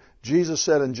Father, Jesus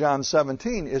said in John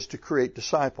 17, is to create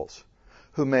disciples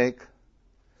who make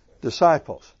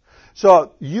disciples.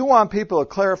 So you want people to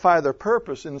clarify their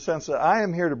purpose in the sense that I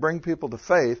am here to bring people to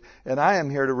faith and I am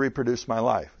here to reproduce my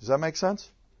life. Does that make sense?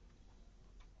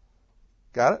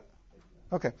 Got it?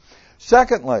 Okay.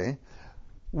 Secondly,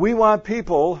 we want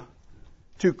people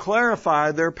to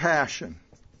clarify their passion.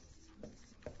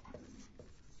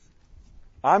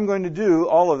 I'm going to do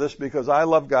all of this because I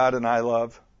love God and I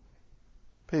love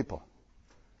people.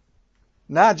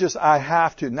 Not just I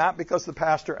have to, not because the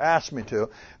pastor asked me to,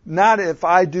 not if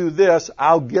I do this,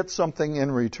 I'll get something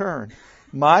in return.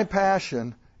 My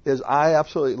passion is I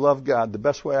absolutely love God. The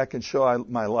best way I can show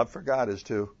my love for God is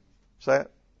to, say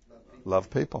it, love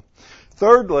people.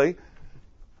 Thirdly,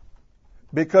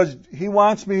 because He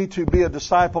wants me to be a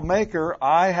disciple maker,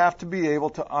 I have to be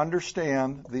able to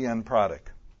understand the end product.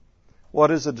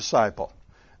 What is a disciple?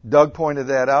 Doug pointed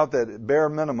that out, that at bare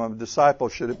minimum, a disciple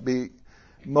should be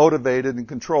motivated and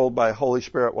controlled by Holy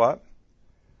Spirit what?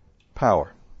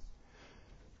 Power.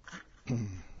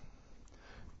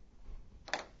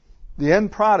 The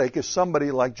end product is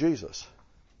somebody like Jesus.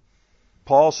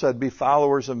 Paul said, be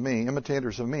followers of me,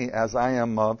 imitators of me, as I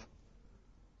am of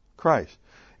Christ.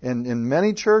 And in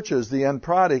many churches, the end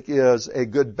product is a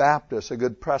good Baptist, a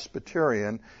good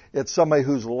Presbyterian. It's somebody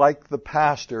who's like the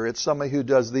pastor. It's somebody who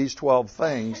does these 12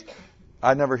 things.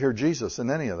 I never hear Jesus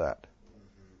in any of that.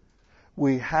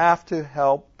 We have to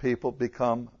help people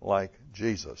become like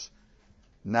Jesus.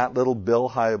 Not little Bill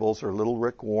Hybels or little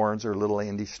Rick Warrens or little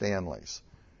Andy Stanleys.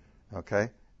 Okay?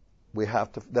 We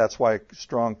have to, that's why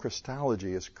strong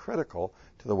Christology is critical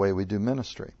to the way we do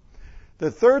ministry.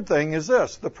 The third thing is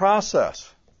this, the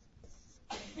process.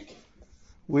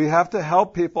 We have to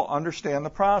help people understand the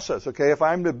process. Okay, if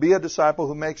I'm to be a disciple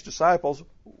who makes disciples,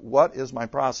 what is my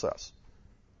process?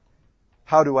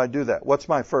 How do I do that? What's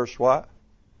my first what?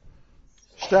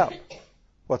 Step.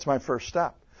 What's my first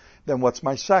step? Then what's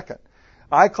my second?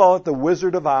 I call it the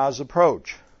Wizard of Oz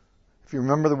approach. If you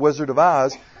remember the Wizard of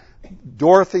Oz,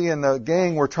 Dorothy and the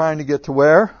gang were trying to get to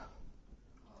where?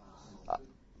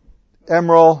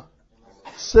 Emerald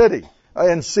City.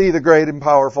 And see the great and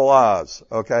powerful Oz.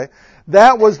 Okay?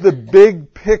 That was the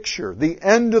big picture, the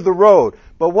end of the road.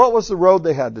 But what was the road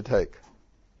they had to take?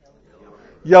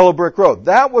 Yellow brick road.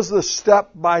 That was the step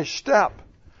by step.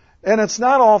 And it's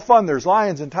not all fun. There's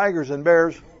lions and tigers and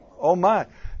bears. Oh my.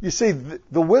 You see,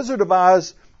 the Wizard of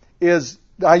Oz is,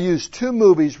 I use 2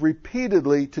 movies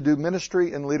repeatedly to do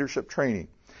ministry and leadership training.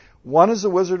 One is The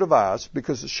Wizard of Oz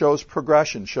because it shows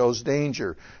progression, shows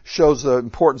danger, shows the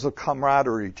importance of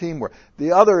camaraderie, teamwork.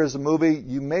 The other is a movie,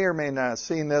 you may or may not have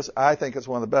seen this, I think it's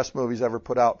one of the best movies ever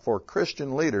put out for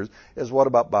Christian leaders, is What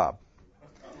About Bob?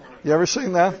 You ever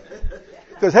seen that?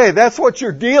 Because, hey, that's what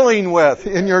you're dealing with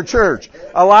in your church.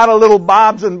 A lot of little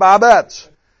Bobs and Bobettes.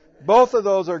 Both of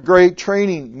those are great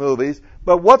training movies.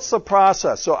 But what's the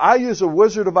process? So I use a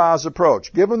Wizard of Oz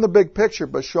approach. Give them the big picture,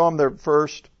 but show them their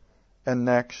first and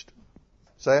next,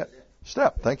 say it,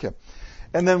 step. Thank you.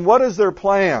 And then what is their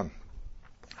plan?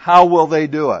 How will they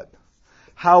do it?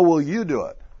 How will you do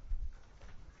it?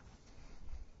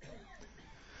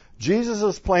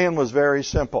 Jesus' plan was very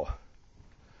simple.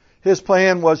 His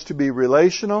plan was to be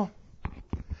relational.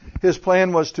 His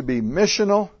plan was to be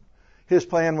missional. His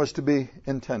plan was to be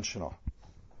intentional.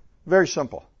 Very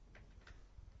simple.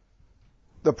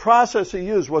 The process he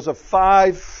used was a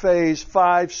 5-phase,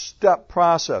 5-step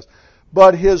process.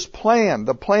 But his plan,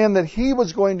 the plan that he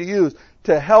was going to use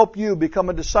to help you become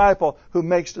a disciple who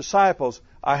makes disciples,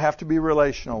 I have to be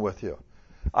relational with you.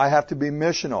 I have to be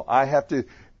missional. I have to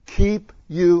keep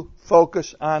you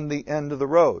focused on the end of the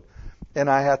road. And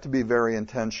I have to be very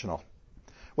intentional.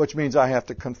 Which means I have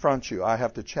to confront you. I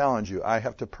have to challenge you. I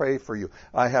have to pray for you.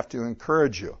 I have to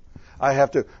encourage you. I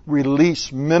have to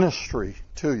release ministry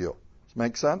to you. Does that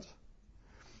make sense?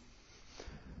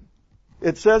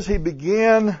 It says he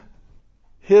began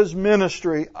his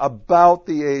ministry about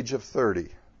the age of 30.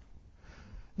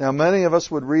 Now, many of us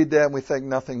would read that and we think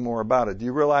nothing more about it. Do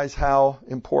you realize how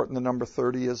important the number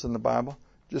 30 is in the Bible?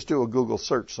 Just do a Google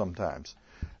search sometimes.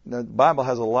 The Bible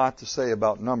has a lot to say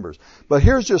about numbers. But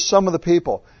here's just some of the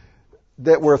people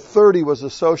that were 30 was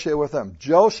associated with them.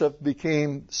 Joseph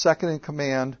became second in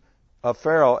command of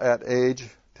Pharaoh at age,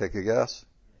 take a guess,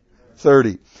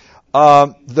 30.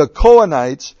 The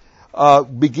Cohenites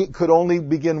could only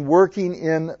begin working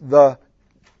in the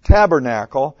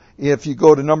tabernacle if you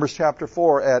go to Numbers chapter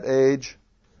 4 at age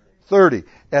 30.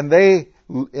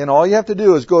 And all you have to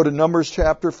do is go to Numbers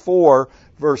chapter 4,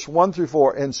 verse 1 through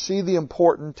 4, and see the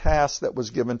important task that was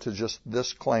given to just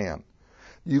this clan.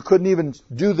 You couldn't even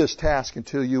do this task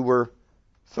until you were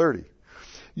 30.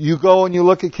 You go and you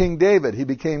look at King David. He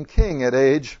became king at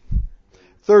age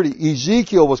 30.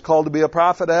 Ezekiel was called to be a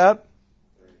prophet at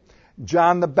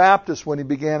John the Baptist, when he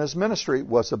began his ministry,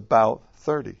 was about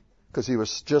 30, because he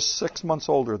was just 6 months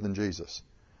older than Jesus.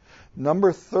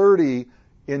 Number 30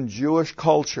 in Jewish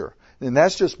culture, and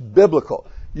that's just biblical.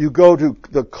 You go to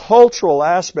the cultural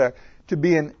aspect, to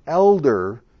be an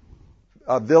elder,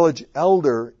 a village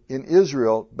elder in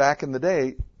Israel back in the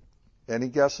day. Any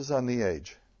guesses on the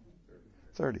age?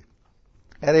 30.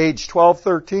 At age 12,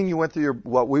 13, you went through your,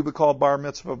 what we would call bar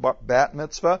mitzvah, bat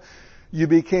mitzvah. You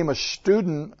became a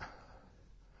student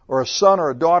or a son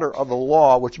or a daughter of the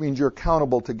law, which means you're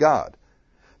accountable to God.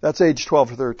 That's age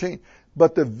 12 or 13.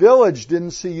 But the village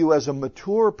didn't see you as a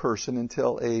mature person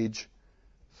until age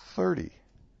 30.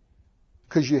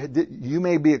 Because you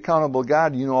may be accountable to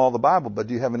God, you know all the Bible, but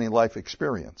do you have any life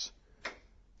experience?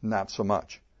 Not so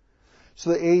much.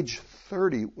 So the age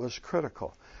 30 was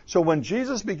critical. So when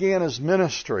Jesus began his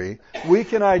ministry, we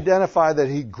can identify that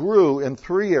he grew in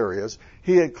 3 areas.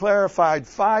 He had clarified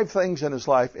 5 things in his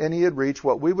life, and he had reached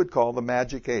what we would call the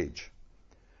magic age,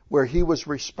 where he was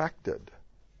respected.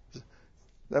 Does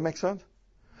that make sense?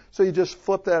 So you just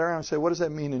flip that around and say, what does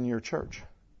that mean in your church?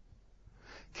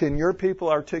 Can your people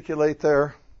articulate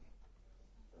their...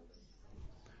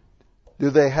 Do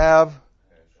they have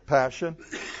passion?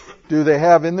 Do they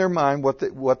have in their mind what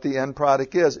the end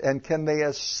product is? And can they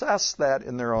assess that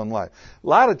in their own life? A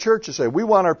lot of churches say, we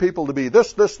want our people to be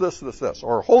this,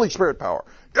 or Holy Spirit power.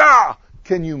 Yeah!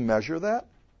 Can you measure that?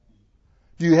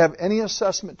 Do you have any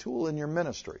assessment tool in your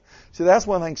ministry? See, that's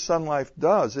one thing Sonlife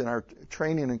does in our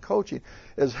training and coaching,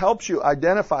 is helps you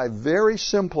identify very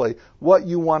simply what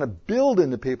you want to build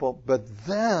into people, but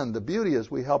then the beauty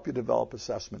is we help you develop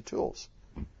assessment tools.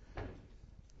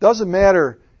 Doesn't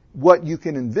matter what you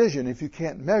can envision. If you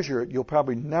can't measure it, you'll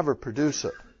probably never produce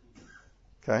it.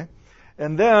 Okay?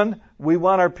 And then we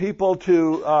want our people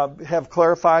to have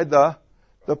clarified the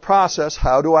process.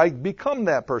 How do I become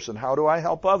that person? How do I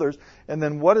help others? And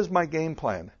then what is my game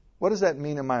plan? What does that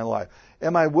mean in my life?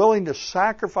 Am I willing to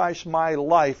sacrifice my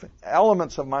life,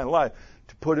 elements of my life,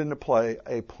 to put into play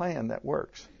a plan that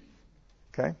works?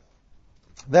 Okay?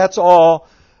 That's all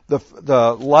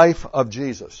the life of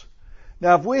Jesus.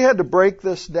 Now, if we had to break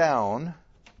this down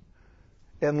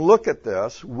and look at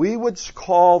this, we would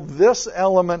call this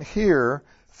element here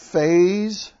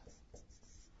phase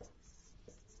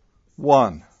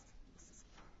 1.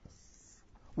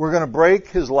 We're going to break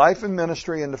his life and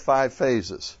ministry into 5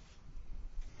 phases.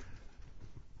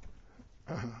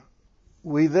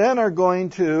 We then are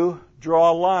going to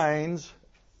draw lines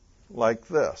like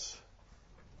this.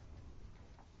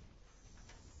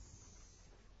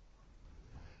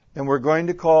 And we're going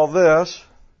to call this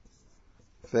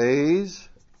phase,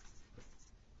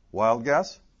 wild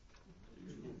guess,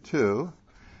 2.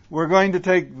 We're going to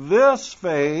take this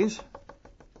phase,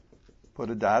 put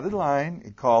a dotted line,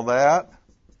 and call that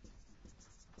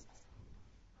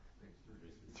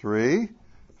 3.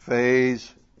 Phase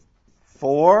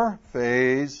 4,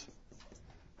 phase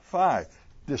 5.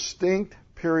 Distinct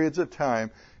periods of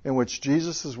time in which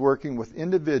Jesus is working with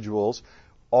individuals,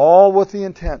 all with the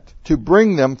intent to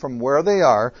bring them from where they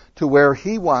are to where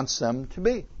he wants them to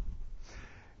be.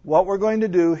 What we're going to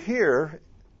do here,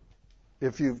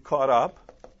 if you've caught up,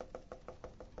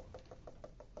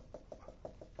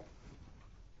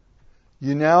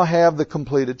 you now have the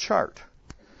completed chart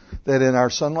that in our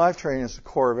Sonlife training is the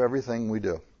core of everything we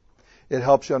do. It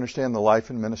helps you understand the life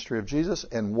and ministry of Jesus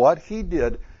and what he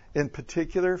did in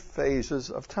particular phases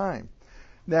of time.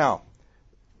 Now,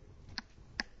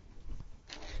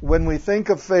 when we think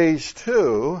of phase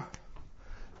 2,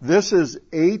 this is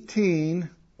 18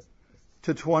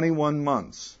 to 21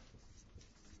 months.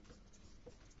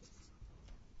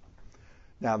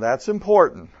 Now that's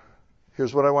important.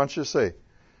 Here's what I want you to see.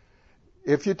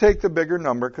 If you take the bigger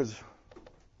number, because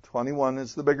 21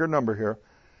 is the bigger number here,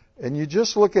 and you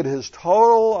just look at his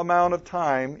total amount of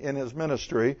time in his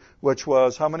ministry, which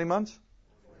was how many months?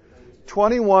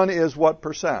 21 is what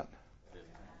percent?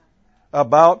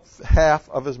 About half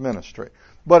of his ministry.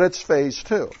 But it's phase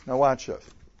 2. Now watch this.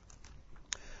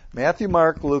 Matthew,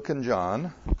 Mark, Luke, and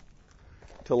John,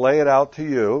 to lay it out to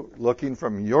you, looking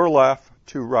from your left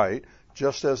to right,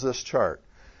 just as this chart.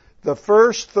 The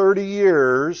first 30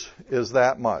 years is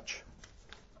that much.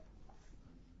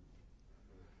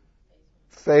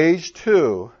 Phase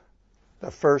 2,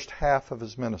 the first half of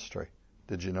his ministry.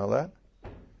 Did you know that?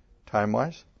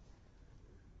 Time-wise?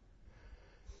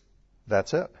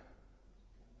 That's it.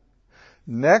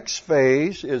 Next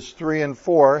phase is 3 and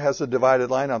 4, has a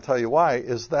divided line. I'll tell you why,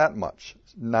 is that much.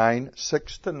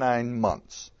 6 to 9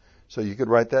 months. So you could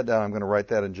write that down. I'm going to write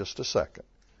that in just a second.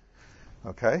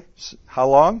 Okay? How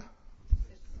long?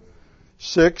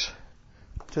 6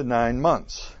 to 9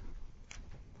 months.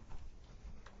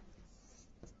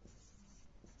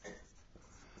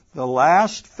 The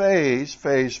last phase,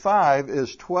 phase 5,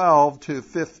 is 12 to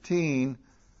 15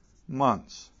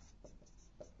 months.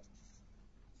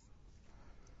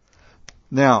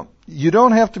 Now, you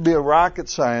don't have to be a rocket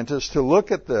scientist to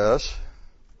look at this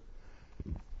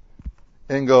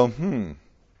and go,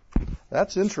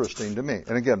 That's interesting to me.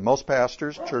 And again, most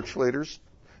pastors, church leaders,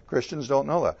 Christians don't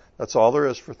know that. That's all there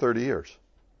is for 30 years.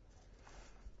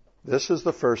 This is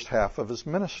the first half of his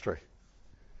ministry.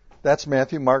 That's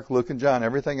Matthew, Mark, Luke, and John,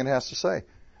 everything it has to say.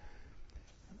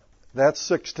 That's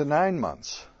 6 to 9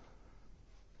 months.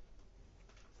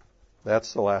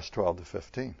 That's the last 12 to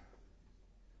 15.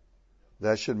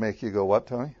 That should make you go, what,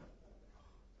 Tony?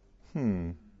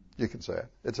 You can say it.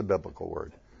 It's a biblical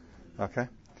word. Okay?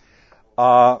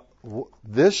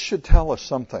 This should tell us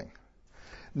something.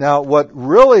 Now, what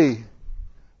really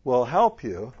will help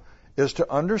you is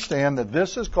to understand that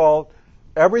this is called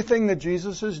everything that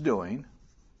Jesus is doing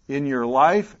in your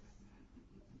life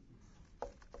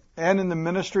and in the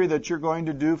ministry that you're going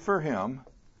to do for Him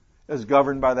is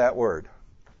governed by that word.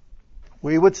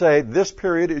 We would say this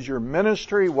period is your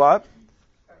ministry what?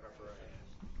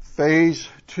 Phase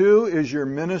 2 is your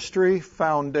ministry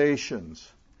foundations.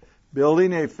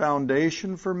 Building a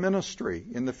foundation for ministry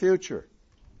in the future.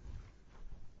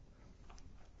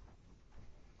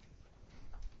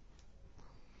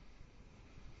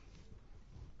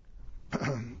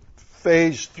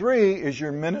 Phase 3 is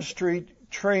your ministry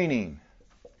training.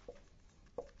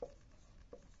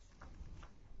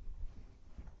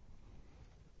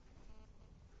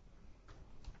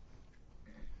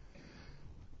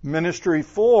 Phase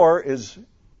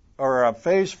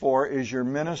 4 is your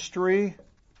ministry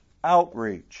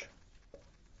outreach.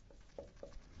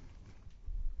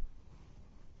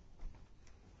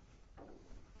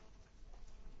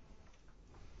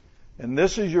 And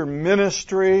this is your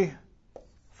ministry,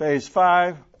 phase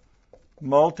 5,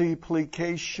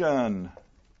 multiplication.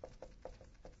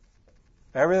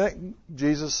 Everything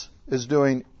Jesus is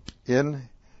doing in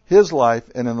His life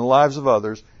and in the lives of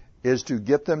others is to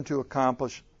get them to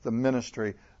accomplish the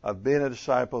ministry of being a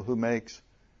disciple who makes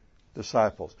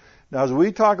disciples. Now, as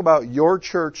we talk about your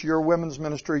church, your women's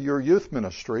ministry, your youth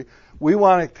ministry, we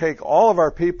want to take all of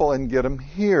our people and get them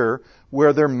here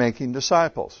where they're making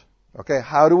disciples. Okay,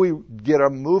 how do we get a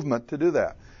movement to do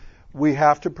that? We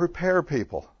have to prepare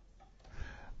people.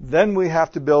 Then we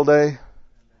have to build a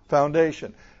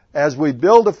foundation. As we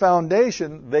build a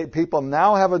foundation, people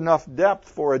now have enough depth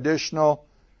for additional.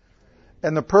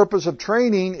 And the purpose of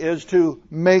training is to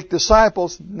make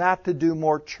disciples, not to do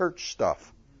more church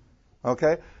stuff.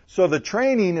 Okay? So the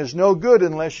training is no good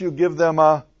unless you give them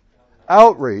a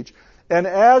outreach. And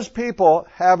as people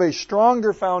have a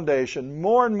stronger foundation,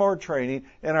 more and more training,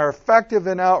 and are effective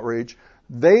in outreach,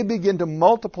 they begin to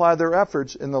multiply their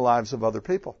efforts in the lives of other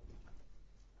people.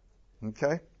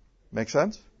 Okay? Make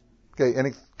sense? Okay,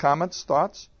 any comments,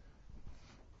 thoughts?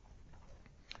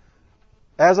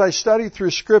 As I studied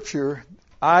through Scripture,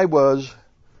 I was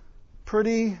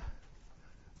pretty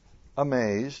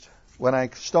amazed when I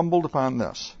stumbled upon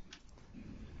this.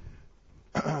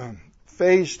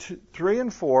 Phase 3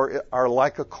 and 4 are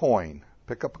like a coin.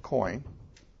 Pick up a coin.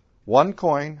 One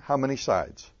coin, how many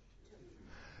sides?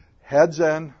 Heads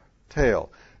and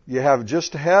tail. You have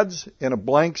just heads and a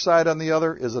blank side on the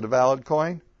other. Is it a valid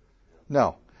coin?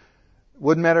 No.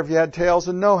 Wouldn't matter if you had tails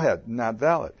and no head. Not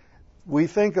valid. We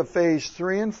think of phase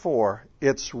 3 and 4.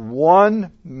 It's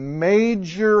one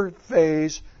major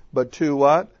phase, but two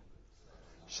what?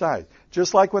 Sides.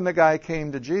 Just like when the guy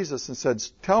came to Jesus and said,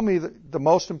 tell me the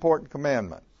most important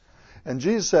commandment. And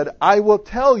Jesus said, I will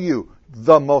tell you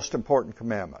the most important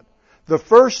commandment. The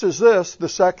first is this, the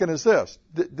second is this.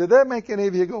 Did that make any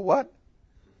of you go, what?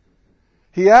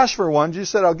 He asked for one. Jesus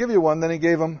said, I'll give you one. Then He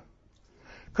gave him,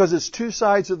 because it's two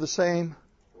sides of the same.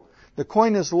 The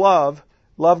coin is love.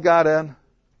 Love God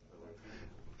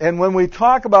and when we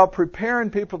talk about preparing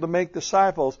people to make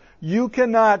disciples, you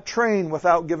cannot train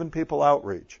without giving people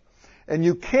outreach. And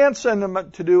you can't send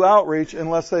them to do outreach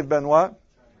unless they've been what?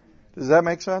 Does that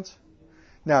make sense?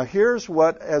 Now, here's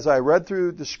what, as I read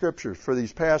through the Scriptures for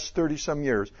these past 30-some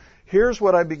years, here's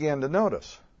what I began to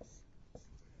notice.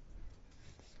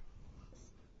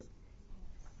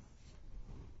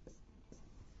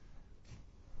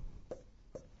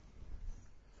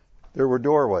 There were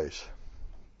doorways.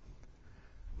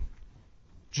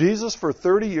 Jesus for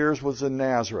 30 years was in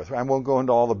Nazareth. I won't go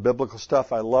into all the biblical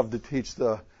stuff. I love to teach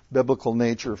the biblical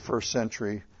nature of first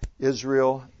century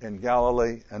Israel and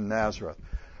Galilee and Nazareth.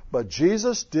 But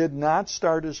Jesus did not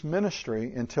start His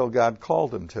ministry until God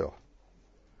called Him to.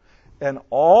 And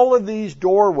all of these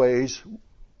doorways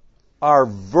are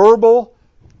verbal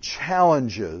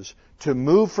challenges to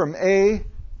move from A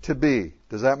to B.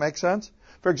 Does that make sense?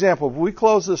 For example, if we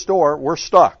close this door, we're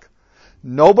stuck.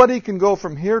 Nobody can go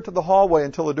from here to the hallway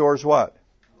until the door's what?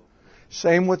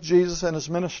 Same with Jesus and His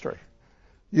ministry.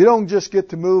 You don't just get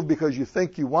to move because you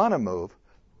think you want to move.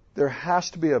 There has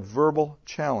to be a verbal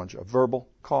challenge, a verbal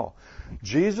call.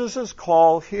 Jesus'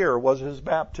 call here was his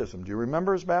baptism. Do you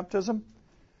remember his baptism?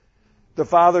 The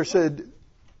Father said,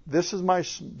 "This is my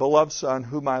beloved Son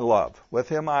whom I love. With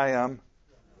him I am."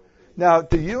 Now,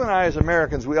 to you and I as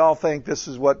Americans, we all think this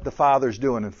is what the Father's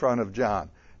doing in front of John.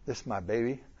 "This is my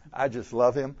baby. I just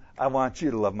love him. I want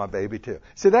you to love my baby too."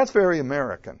 See, that's very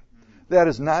American. That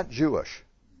is not Jewish.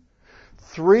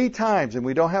 3 times, and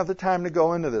we don't have the time to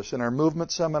go into this. In our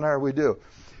movement seminar we do.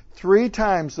 3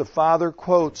 times the Father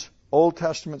quotes Old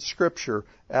Testament Scripture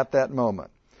at that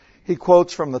moment. He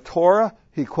quotes from the Torah,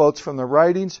 he quotes from the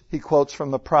writings, he quotes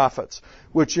from the prophets,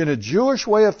 which in a Jewish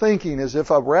way of thinking is if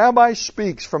a rabbi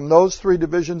speaks from those 3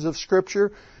 divisions of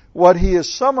Scripture, what he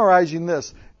is summarizing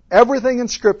this, everything in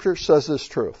Scripture says this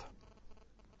truth.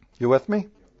 You with me?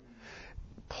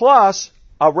 Plus,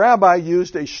 a rabbi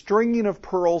used a stringing of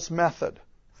pearls method.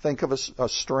 Think of a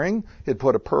string. He'd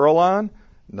put a pearl on,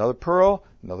 another pearl,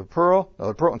 another pearl,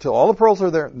 another pearl, until all the pearls are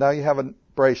there. Now you have a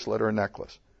bracelet or a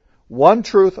necklace. One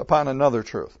truth upon another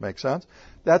truth. Make sense?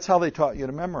 That's how they taught you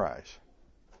to memorize.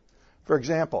 For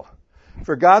example,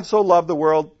 for God so loved the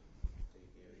world.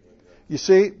 You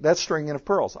see, that's stringing of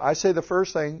pearls. I say the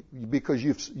first thing because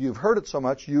you've heard it so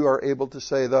much, you are able to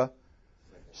say the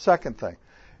second thing.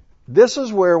 This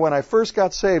is where when I first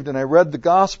got saved and I read the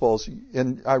Gospels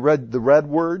and I read the red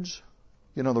words,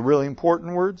 the really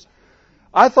important words,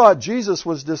 I thought Jesus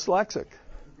was dyslexic.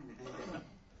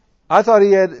 I thought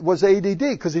he was ADD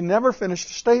because he never finished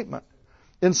a statement.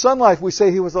 In Sonlife, we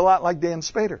say he was a lot like Dan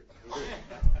Spader.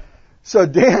 So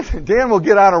Dan will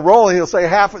get on a roll and he'll say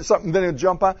half of something, then he'll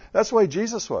jump on. That's the way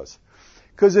Jesus was.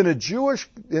 Because in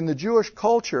the Jewish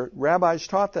culture, rabbis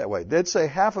taught that way. They'd say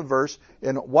half a verse,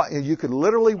 and you could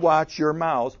literally watch your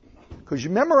mouth, because you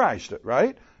memorized it,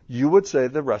 right? You would say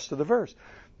the rest of the verse.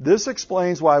 This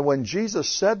explains why when Jesus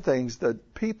said things, the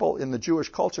people in the Jewish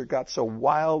culture got so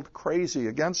wild, crazy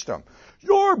against him.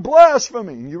 "You're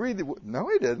blaspheming!" You read no,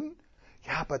 he didn't.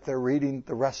 Yeah, but they're reading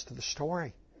the rest of the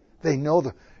story. They know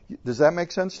Does that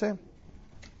make sense to him?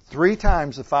 3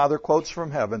 times the Father quotes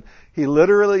from heaven. He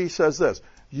literally says this,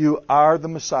 "You are the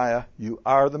Messiah, you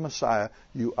are the Messiah,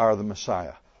 you are the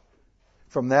Messiah."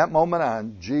 From that moment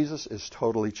on, Jesus is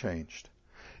totally changed.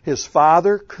 His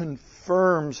Father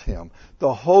confirms him.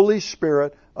 The Holy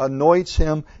Spirit anoints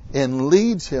him and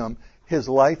leads him. His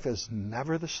life is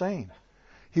never the same.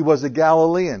 He was a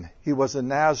Galilean. He was a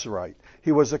Nazarite.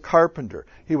 He was a carpenter.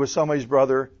 He was somebody's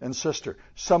brother and sister,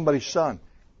 somebody's son.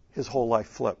 His whole life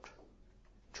flipped.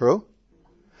 True?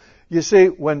 You see,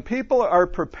 when people are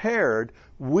prepared,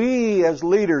 we as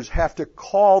leaders have to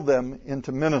call them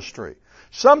into ministry.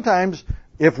 Sometimes,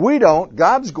 if we don't,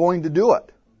 God's going to do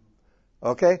it.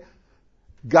 Okay?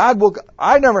 God will.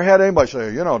 I never had anybody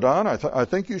say, "Don, I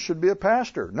think you should be a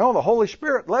pastor." No, the Holy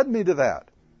Spirit led me to that.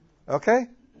 Okay?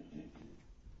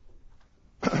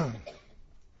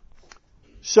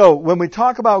 So, when we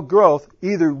talk about growth,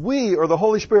 either we or the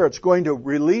Holy Spirit's going to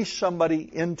release somebody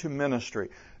into ministry.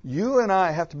 You and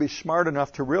I have to be smart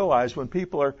enough to realize when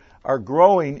people are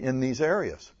growing in these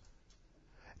areas.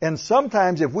 And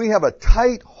sometimes if we have a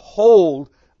tight hold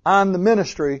on the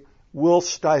ministry, we'll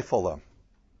stifle them.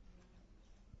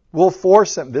 We'll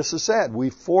force them. This is sad. We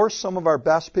force some of our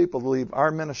best people to leave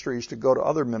our ministries to go to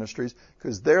other ministries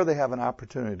because there they have an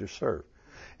opportunity to serve.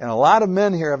 And a lot of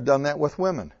men here have done that with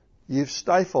women. You've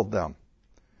stifled them.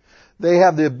 They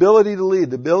have the ability to lead,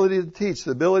 the ability to teach,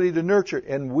 the ability to nurture.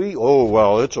 And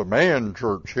it's a man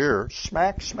church here.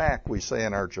 Smack, smack, we say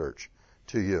in our church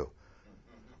to you.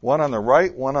 One on the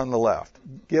right, one on the left.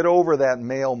 Get over that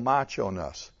male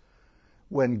macho-ness.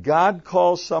 When God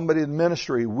calls somebody to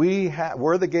ministry,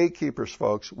 we're the gatekeepers,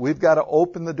 folks. We've got to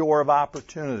open the door of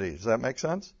opportunity. Does that make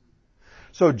sense?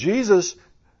 So Jesus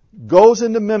goes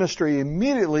into ministry.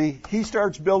 Immediately, he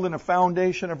starts building a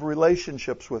foundation of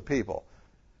relationships with people.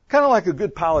 Kind of like a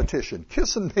good politician.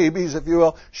 Kissing babies, if you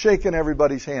will, shaking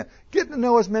everybody's hand. Getting to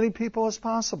know as many people as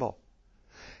possible.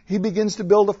 He begins to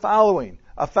build a following,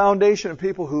 a foundation of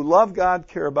people who love God,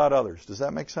 care about others. Does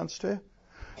that make sense to you?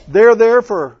 They're there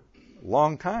for a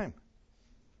long time.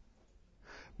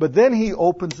 But then he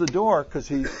opens the door because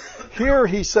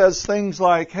he says things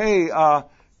like, "Hey,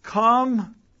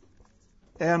 come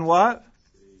and what?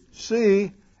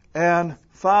 See and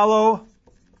follow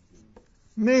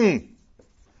me."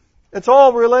 It's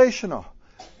all relational.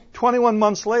 21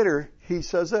 months later, he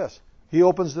says this. He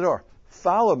opens the door.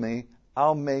 "Follow me,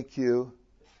 I'll make you."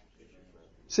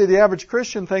 See, the average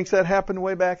Christian thinks that happened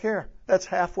way back here. That's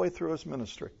halfway through his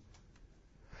ministry.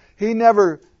 He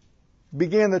never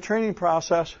began the training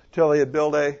process till he had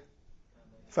built a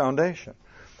foundation.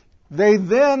 They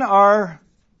then are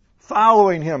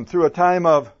following him through a time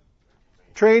of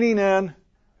training and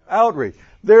outreach.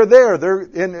 They're there.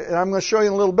 And I'm going to show you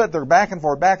in a little bit. They're back and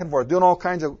forth, doing all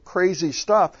kinds of crazy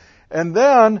stuff. And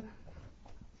then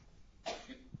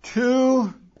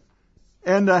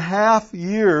 2.5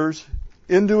 years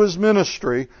into his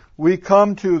ministry, we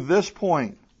come to this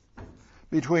point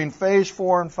between phase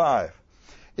 4 and 5.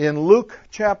 In Luke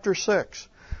chapter 6,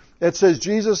 it says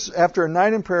Jesus, after a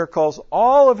night in prayer, calls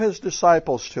all of his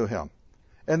disciples to him.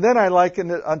 And then I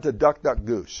liken it unto Duck, Duck,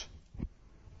 Goose.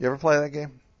 You ever play that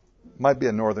game? Might be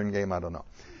a northern game, I don't know.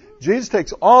 Jesus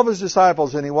takes all of his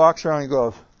disciples and he walks around and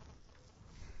goes,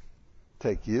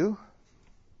 take you.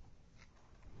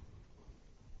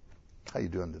 How you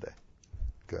doing today?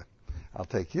 Good. I'll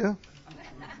take you.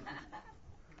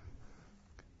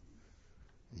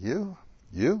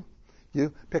 You.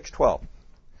 Picks 12.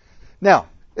 Now,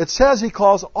 it says he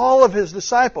calls all of his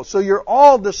disciples. So you're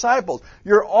all disciples.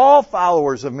 You're all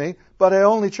followers of me, but I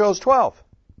only chose 12.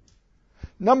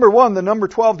 Number one, the number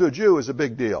 12 to a Jew is a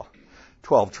big deal.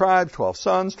 12 tribes, 12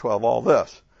 sons, 12 all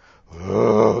this.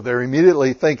 Oh, they're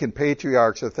immediately thinking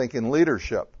patriarchs, they're thinking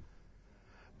leadership.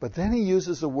 But then he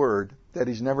uses a word that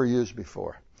he's never used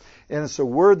before. And it's a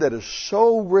word that is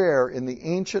so rare in the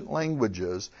ancient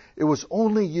languages, it was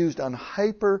only used on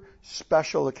hyper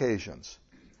special occasions.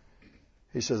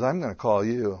 He says, I'm going to call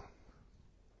you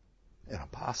an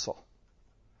apostle.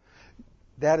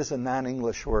 That is a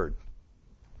non-English word.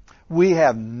 We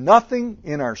have nothing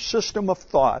in our system of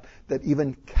thought that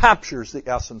even captures the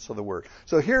essence of the word.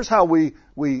 So here's how we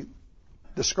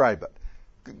describe it.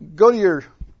 Go to your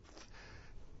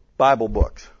Bible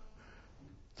books.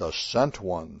 The sent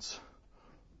ones.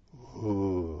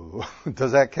 Ooh.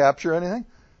 Does that capture anything?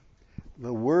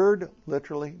 The word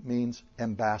literally means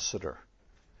ambassador.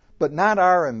 But not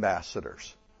our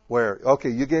ambassadors. Where, okay,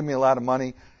 you gave me a lot of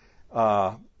money,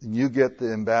 you get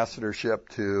the ambassadorship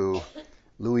to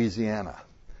Louisiana.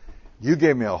 You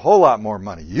gave me a whole lot more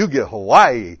money. You get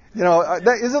Hawaii. You know,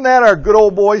 isn't that our good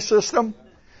old boy system?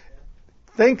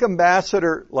 Think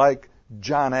ambassador like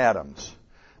John Adams,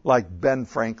 like Ben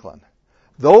Franklin.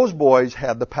 Those boys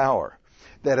had the power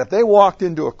that if they walked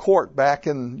into a court back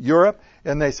in Europe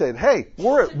and they said, hey,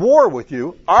 we're at war with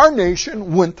you, our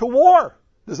nation went to war.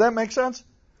 Does that make sense?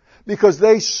 Because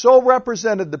they so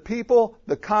represented the people,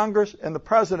 the Congress, and the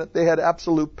president, they had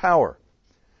absolute power.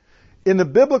 In the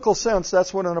biblical sense,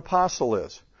 that's what an apostle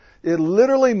is. It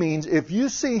literally means if you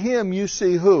see him, you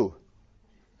see who?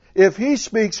 If he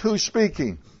speaks, who's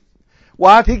speaking?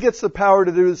 Why? He gets the power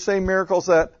to do the same miracles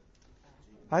that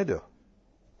I do.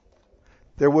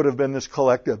 There would have been this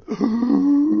collective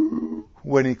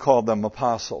when he called them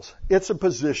apostles. It's a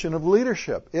position of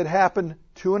leadership. It happened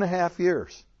 2.5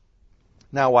 years.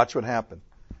 Now watch what happened.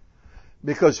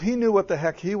 Because he knew what the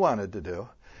heck he wanted to do,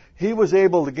 he was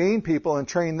able to gain people and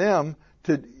train them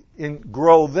to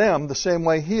grow them the same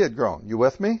way he had grown. You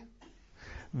with me?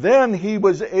 Then he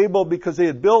was able, because he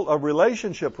had built a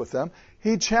relationship with them,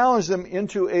 he challenged them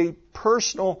into a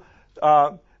personal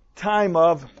time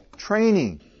of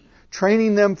training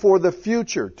them for the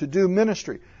future to do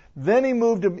ministry. Then he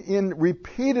moved them in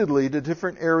repeatedly to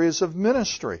different areas of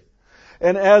ministry.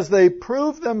 And as they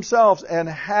proved themselves and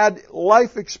had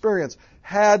life experience,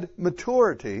 had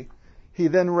maturity, he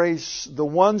then raised the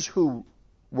ones who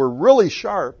were really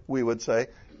sharp, we would say,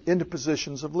 into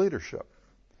positions of leadership.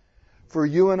 For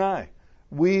you and I,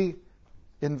 we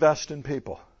invest in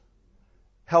people.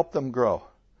 Help them grow.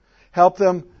 Help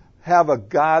them have a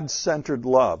God-centered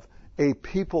love, a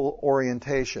people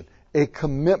orientation, a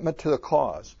commitment to the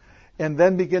cause, and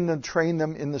then begin to train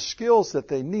them in the skills that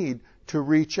they need to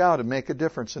reach out and make a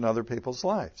difference in other people's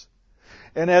lives.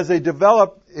 And as they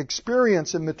develop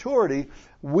experience and maturity,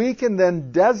 we can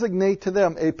then designate to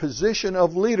them a position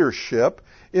of leadership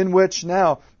in which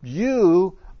now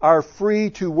you are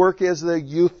free to work as the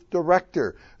youth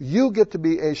director. You get to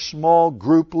be a small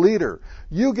group leader.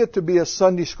 You get to be a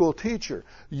Sunday school teacher.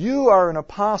 You are an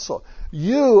apostle.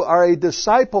 You are a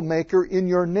disciple maker in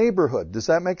your neighborhood. Does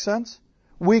that make sense?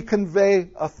 We convey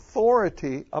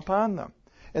authority upon them.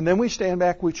 And then we stand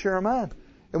back, we cheer them on,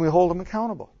 and we hold them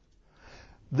accountable.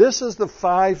 This is the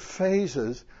 5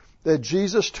 phases that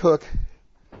Jesus took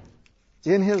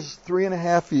in his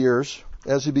 3.5 years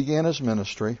as he began his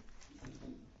ministry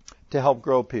to help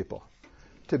grow people,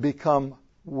 to become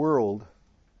world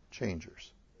changers.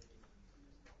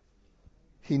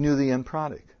 He knew the end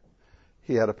product.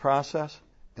 He had a process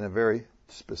and a very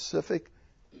specific,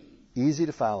 easy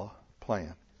to follow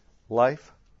plan.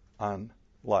 Life on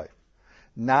life.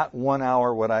 Not 1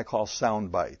 hour what I call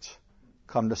sound bites.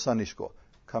 Come to Sunday school.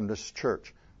 Come to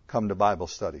church. Come to Bible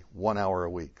study. 1 hour a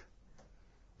week.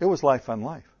 It was life on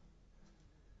life.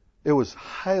 It was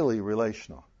highly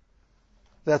relational.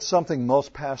 That's something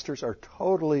most pastors are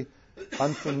totally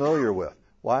unfamiliar with.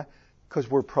 Why? Because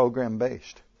we're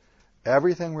program-based.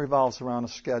 Everything revolves around a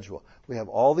schedule. We have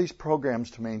all these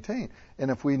programs to maintain.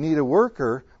 And if we need a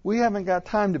worker, we haven't got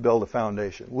time to build a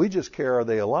foundation. We just care, are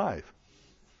they alive?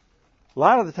 A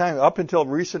lot of the time, up until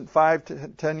recent 5 to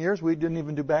 10 years, we didn't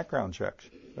even do background checks,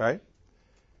 right?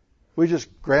 We just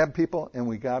grabbed people and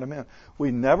we got them in.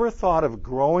 We never thought of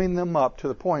growing them up to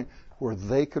the point where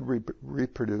they could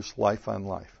reproduce life on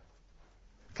life.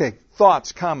 Okay,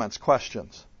 thoughts, comments,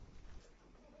 questions?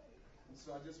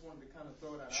 So I just wanted to kind of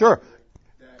throw that Sure. out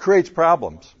there, that Creates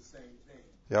problems. the same thing,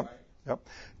 Yep. right?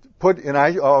 Yep. And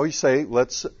I always say,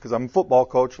 because I'm a football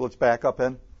coach, let's back up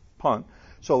and punt.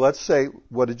 So let's say,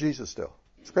 what did Jesus do?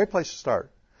 It's a great place to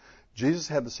start. Jesus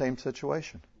had the same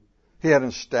situation. He had an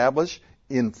established,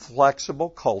 inflexible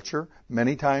culture.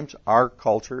 Many times our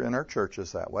culture in our church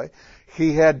is that way.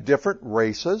 He had different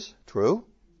races. True?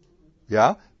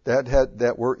 Yeah,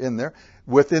 that were in there.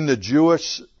 Within the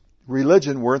Jewish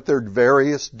religion, weren't there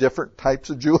various different types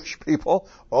of Jewish people?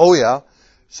 Oh yeah.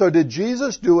 So did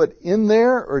Jesus do it in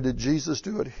there or did Jesus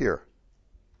do it here?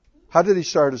 How did he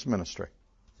start his ministry?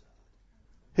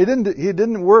 He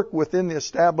didn't work within the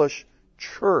established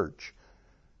church.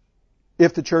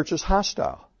 If the church is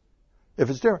hostile, if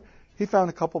it's different, he found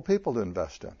a couple people to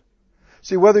invest in.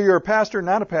 See, whether you're a pastor or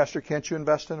not a pastor, can't you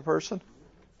invest in a person?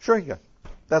 Sure you can.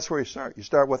 That's where you start. You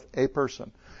start with a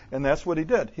person. And that's what he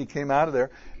did. He came out of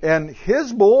there. And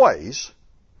his boys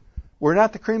were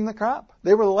not the cream of the crop.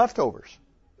 They were the leftovers.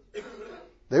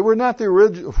 They were not the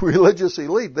religious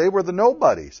elite. They were the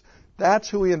nobodies. That's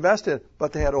who he invested,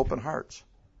 but they had open hearts.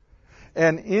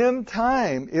 And in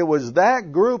time, it was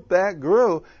that group that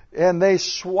grew, and they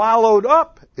swallowed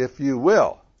up, if you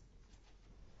will,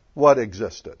 what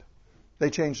existed. They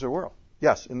changed their world.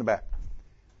 Yes, in the back.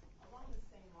 Along the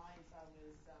same lines, I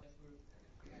was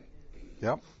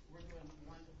Yep. we're doing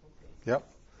wonderful things.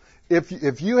 Yep.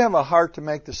 If you have a heart to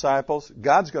make disciples,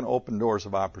 God's going to open doors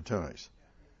of opportunities.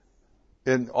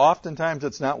 And oftentimes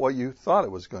it's not what you thought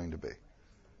it was going to be.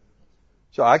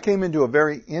 So I came into a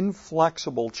very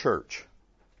inflexible church.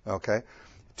 Okay?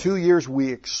 2 years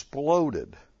we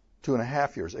exploded.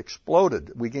 2.5 years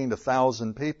exploded. We gained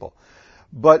 1,000 people.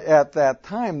 But at that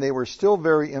time they were still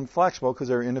very inflexible because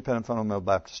they were independent fundamental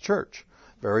Baptist church.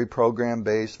 Very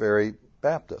program-based, very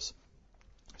Baptist.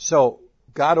 So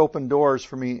God opened doors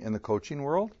for me in the coaching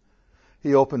world.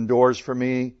 He opened doors for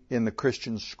me in the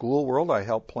Christian school world. I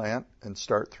helped plant and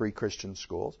start 3 Christian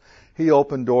schools. He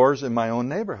opened doors in my own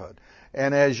neighborhood.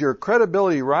 And as your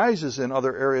credibility rises in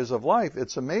other areas of life,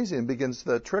 it's amazing. It begins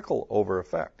the trickle over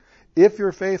effect. If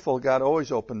you're faithful, God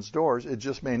always opens doors. It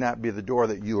just may not be the door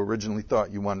that you originally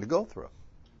thought you wanted to go through.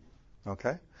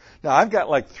 Okay? Now, I've got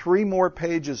like 3 more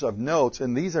pages of notes,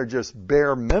 and these are just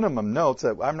bare minimum notes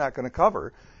that I'm not going to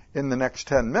cover in the next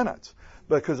 10 minutes.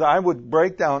 Because I would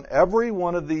break down every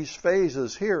one of these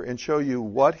phases here and show you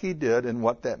what he did and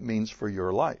what that means for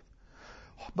your life.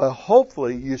 But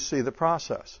hopefully you see the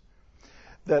process.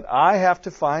 That I have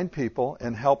to find people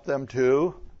and help them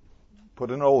to,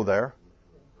 put an O there,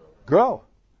 grow.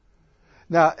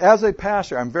 Now, as a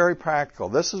pastor, I'm very practical.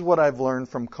 This is what I've learned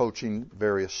from coaching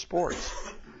various sports.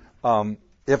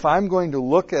 If I'm going to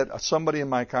look at somebody in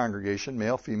my congregation,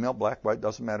 male, female, black, white,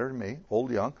 doesn't matter to me,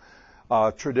 old, young,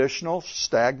 traditional,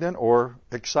 stagnant, or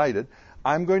excited,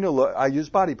 I'm going to look, I use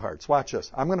body parts. Watch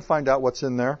this. I'm going to find out what's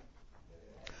in there.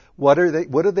 What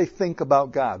do they think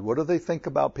about God? What do they think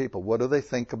about people? What do they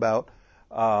think about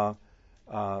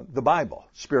the Bible,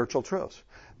 spiritual truths?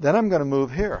 Then I'm going to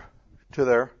move here to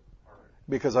there,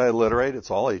 because I alliterate,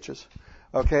 it's all H's.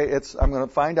 Okay, I'm going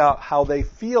to find out how they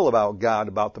feel about God,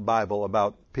 about the Bible,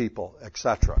 about people,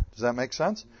 etc. Does that make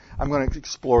sense? I'm going to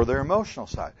explore their emotional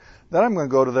side. Then I'm going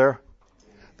to go to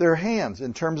their hands.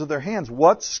 In terms of their hands,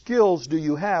 what skills do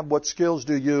you have? What skills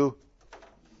do you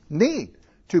need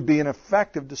to be an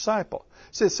effective disciple?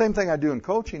 See, the same thing I do in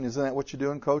coaching. Isn't that what you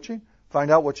do in coaching? Find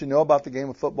out what you know about the game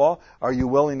of football. Are you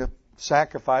willing to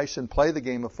sacrifice and play the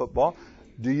game of football?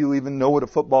 Do you even know what a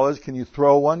football is? Can you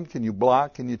throw one? Can you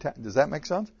block? Does that make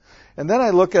sense? And then I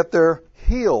look at their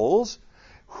heels.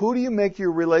 Who do you make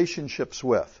your relationships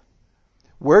with?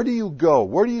 Where do you go?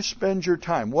 Where do you spend your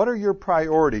time? What are your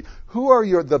priorities? Who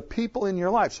are the people in your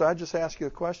life? So I just ask you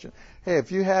a question. Hey,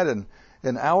 if you had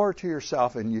an hour to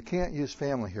yourself and you can't use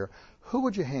family here, who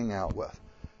would you hang out with?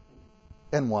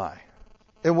 And why?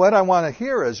 And what I want to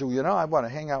hear is, I want to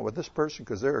hang out with this person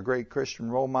because they're a great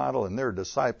Christian role model and they're a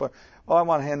disciple. Oh, I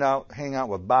want to hang out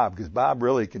with Bob because Bob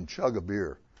really can chug a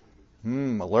beer. I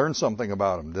learned something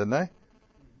about him, didn't I?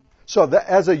 So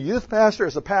as a youth pastor,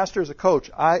 as a pastor, as a coach,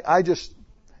 I just,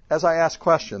 as I ask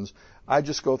questions, I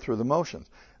just go through the motions.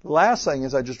 The last thing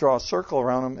is I just draw a circle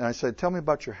around them and I say, tell me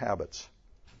about your habits.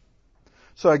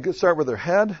 So I start with their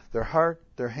head, their heart,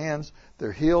 their hands,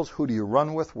 their heels. Who do you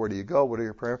run with? Where do you go? What are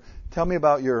your prayers? Tell me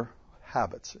about your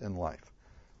habits in life.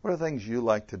 What are the things you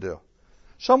like to do?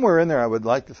 Somewhere in there I would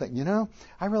like to think,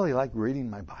 I really like reading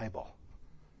my Bible.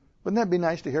 Wouldn't that be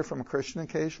nice to hear from a Christian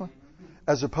occasionally?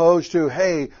 As opposed to,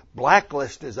 hey,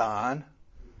 Blacklist is on.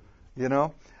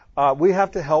 We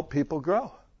have to help people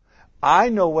grow. I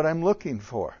know what I'm looking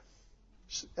for.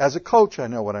 As a coach, I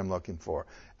know what I'm looking for.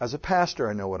 As a pastor,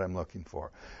 I know what I'm looking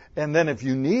for. And then if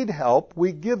you need help,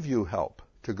 we give you help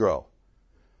to grow.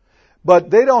 But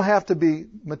they don't have to be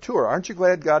mature. Aren't you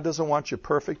glad God doesn't want you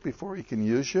perfect before He can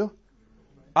use you?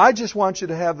 I just want you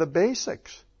to have the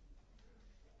basics.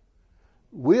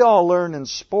 We all learn in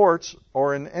sports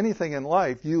or in anything in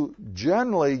life, you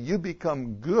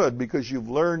become good because you've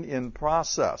learned in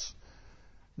process.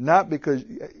 Not because...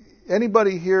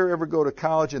 Anybody here ever go to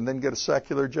college and then get a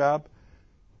secular job?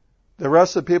 The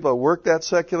rest of the people that work that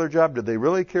secular job, did they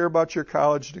really care about your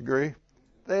college degree?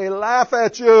 They laugh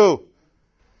at you.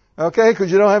 Okay? Because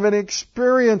you don't have any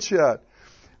experience yet.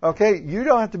 Okay? You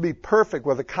don't have to be perfect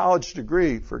with a college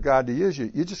degree for God to use you.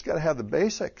 You just got to have the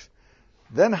basics.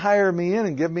 Then hire me in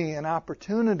and give me an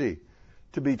opportunity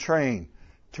to be trained,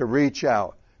 to reach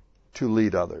out, to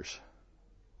lead others.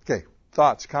 Okay.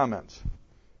 Thoughts, comments?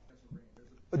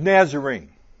 Nazarene.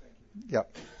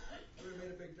 Yep.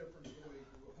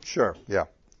 Sure, yeah.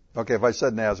 Okay, if I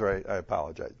said Nazarene, I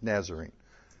apologize. Nazarene.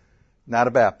 Not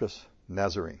a Baptist,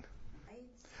 Nazarene.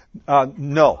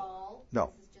 No.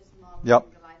 Yep.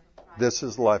 This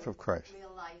is the life of Christ.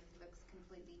 Real life looks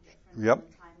completely different. Yep.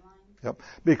 Yep.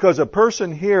 Because a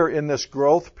person here in this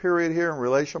growth period here, in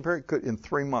relational period, could in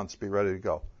 3 months be ready to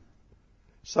go.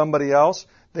 Somebody else,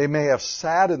 they may have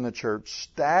sat in the church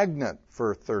stagnant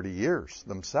for 30 years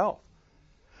themselves.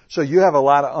 So you have a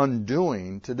lot of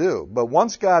undoing to do. But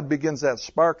once God begins that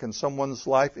spark in someone's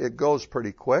life, it goes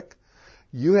pretty quick.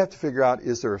 You have to figure out,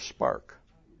 is there a spark?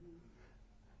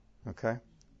 Okay?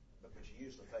 But you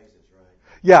use the phases, right?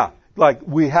 Yeah. Like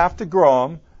we have to grow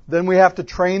them. Then we have to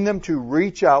train them to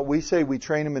reach out. We say we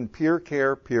train them in peer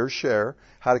care, peer share,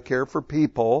 how to care for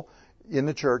people in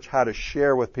the church, how to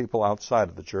share with people outside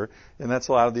of the church. And that's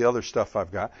a lot of the other stuff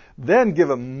I've got. Then give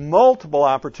them multiple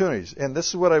opportunities. And this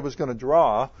is what I was going to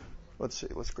draw. Let's see.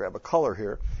 Let's grab a color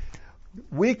here.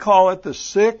 We call it the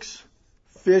 6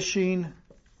 fishing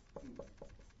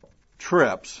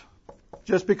trips.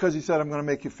 Just because He said, I'm going to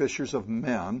make you fishers of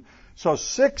men. So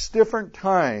 6 different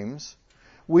times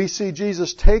we see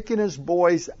Jesus taking His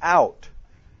boys out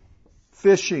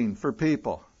fishing for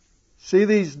people. See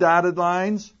these dotted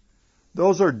lines?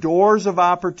 Those are doors of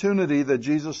opportunity that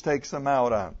Jesus takes them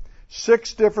out on.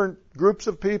 6 different groups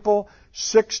of people,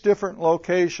 6 different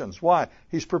locations. Why?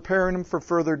 He's preparing them for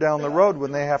further down the road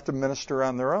when they have to minister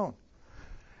on their own.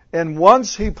 And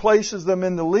once He places them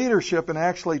into leadership and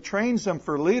actually trains them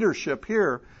for leadership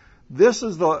here, this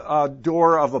is the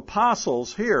door of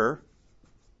apostles here.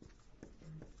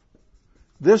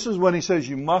 This is when He says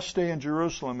you must stay in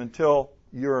Jerusalem until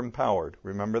you're empowered.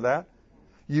 Remember that?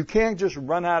 You can't just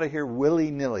run out of here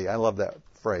willy-nilly. I love that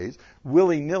phrase.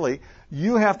 Willy-nilly.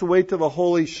 You have to wait till the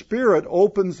Holy Spirit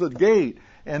opens the gate,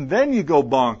 and then you go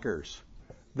bonkers.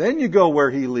 Then you go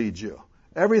where He leads you.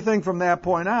 Everything from that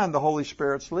point on, the Holy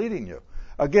Spirit's leading you.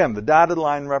 Again, the dotted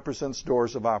line represents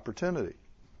doors of opportunity.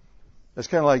 It's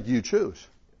kind of like you choose.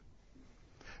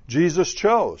 Jesus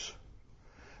chose.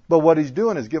 But what He's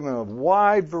doing is giving them a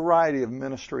wide variety of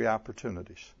ministry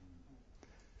opportunities.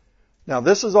 Now,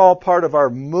 this is all part of our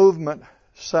movement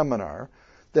seminar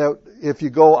that if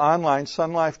you go online,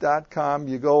 sonlife.com,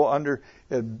 you go under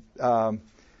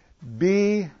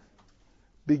Be,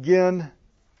 Begin,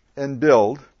 and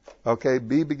Build. Okay,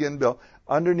 Be, Begin, Build.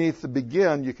 Underneath the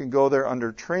Begin, you can go there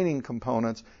under Training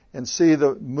Components and see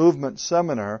the movement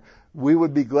seminar. We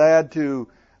would be glad to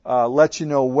let you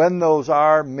know when those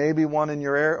are, maybe one in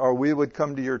your area, or we would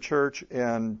come to your church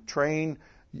and train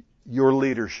your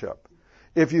leadership.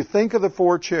 If you think of the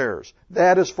 4 chairs,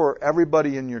 that is for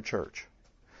everybody in your church.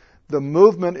 The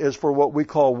movement is for what we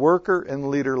call worker and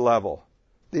leader level.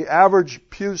 The average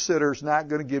pew sitter is not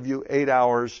going to give you 8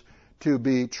 hours to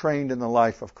be trained in the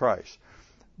life of Christ.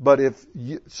 But if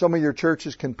some of your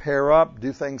churches can pair up,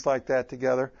 do things like that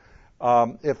together.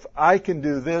 If I can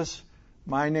do this,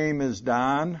 my name is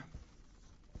Dann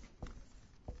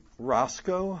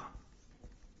Roscoe.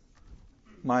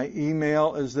 My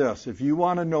email is this. If you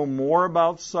want to know more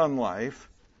about Sonlife,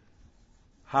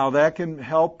 how that can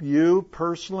help you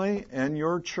personally and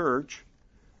your church,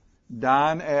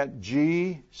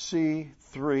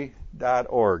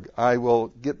 Don@gc3.org. I will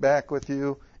get back with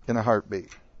you in a heartbeat.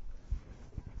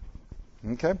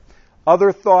 Okay?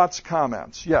 Other thoughts,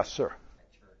 comments? Yes, sir.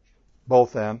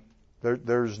 Both end.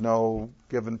 There's no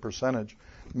given percentage.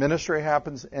 Ministry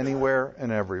happens anywhere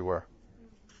and everywhere,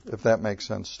 if that makes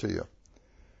sense to you.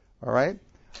 All right?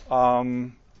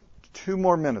 2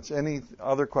 more minutes. Any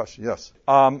other questions? Yes.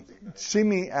 See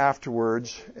me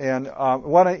afterwards, and I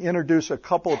want to introduce a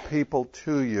couple of people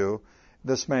to you.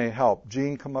 This may help.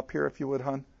 Gene, come up here if you would,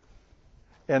 hon.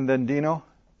 And then Dino.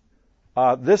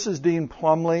 This is Dean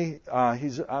Plumley.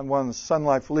 He's one of the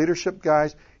Sonlife leadership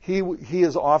guys. He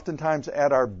is oftentimes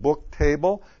at our book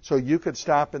table, so you could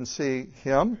stop and see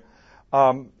him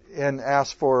and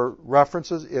ask for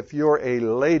references. If you're a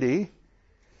lady,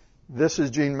 this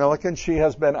is Jean Milliken. She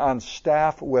has been on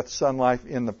staff with Sonlife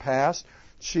in the past.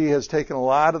 She has taken a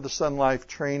lot of the Sonlife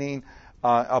training,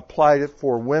 applied it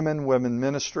for women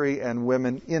ministry, and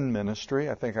women in ministry.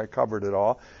 I think I covered it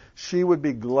all. She would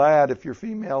be glad if you're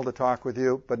female to talk with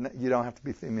you, but you don't have to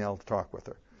be female to talk with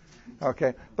her.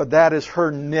 Okay? But that is her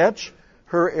niche,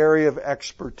 her area of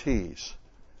expertise.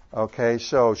 Okay?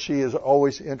 So she is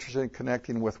always interested in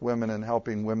connecting with women and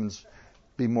helping women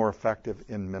be more effective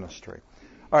in ministry.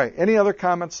 All right. Any other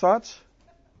comments, thoughts?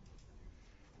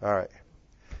 All right.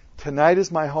 Tonight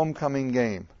is my homecoming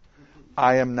game.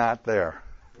 I am not there.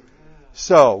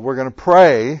 So we're going to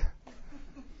pray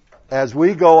as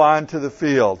we go on to the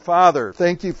field. Father,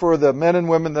 thank you for the men and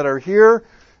women that are here.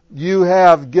 You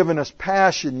have given us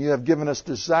passion. You have given us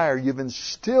desire. You've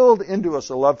instilled into us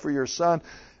a love for your Son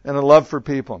and a love for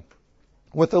people.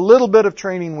 With a little bit of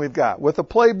training we've got, with a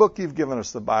playbook you've given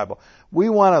us, the Bible, we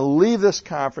want to leave this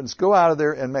conference, go out of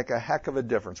there and make a heck of a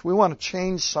difference. We want to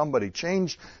change somebody,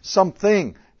 change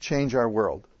something, change our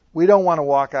world. We don't want to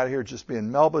walk out of here just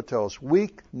being melbatos,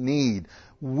 weak-kneed,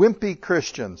 wimpy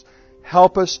Christians.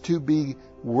 Help us to be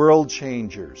world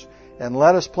changers. And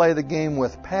let us play the game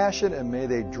with passion, and may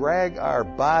they drag our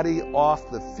body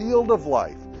off the field of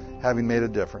life, having made a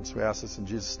difference. We ask this in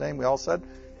Jesus' name. We all said,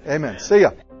 amen. See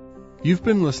ya. You've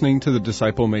been listening to the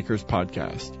Disciple Makers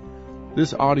podcast.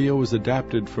 This audio was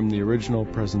adapted from the original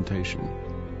presentation.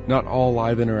 Not all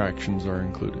live interactions are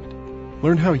included.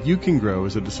 Learn how you can grow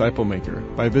as a disciple maker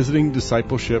by visiting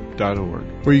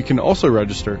discipleship.org, where you can also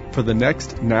register for the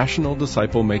next National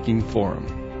Disciple Making Forum.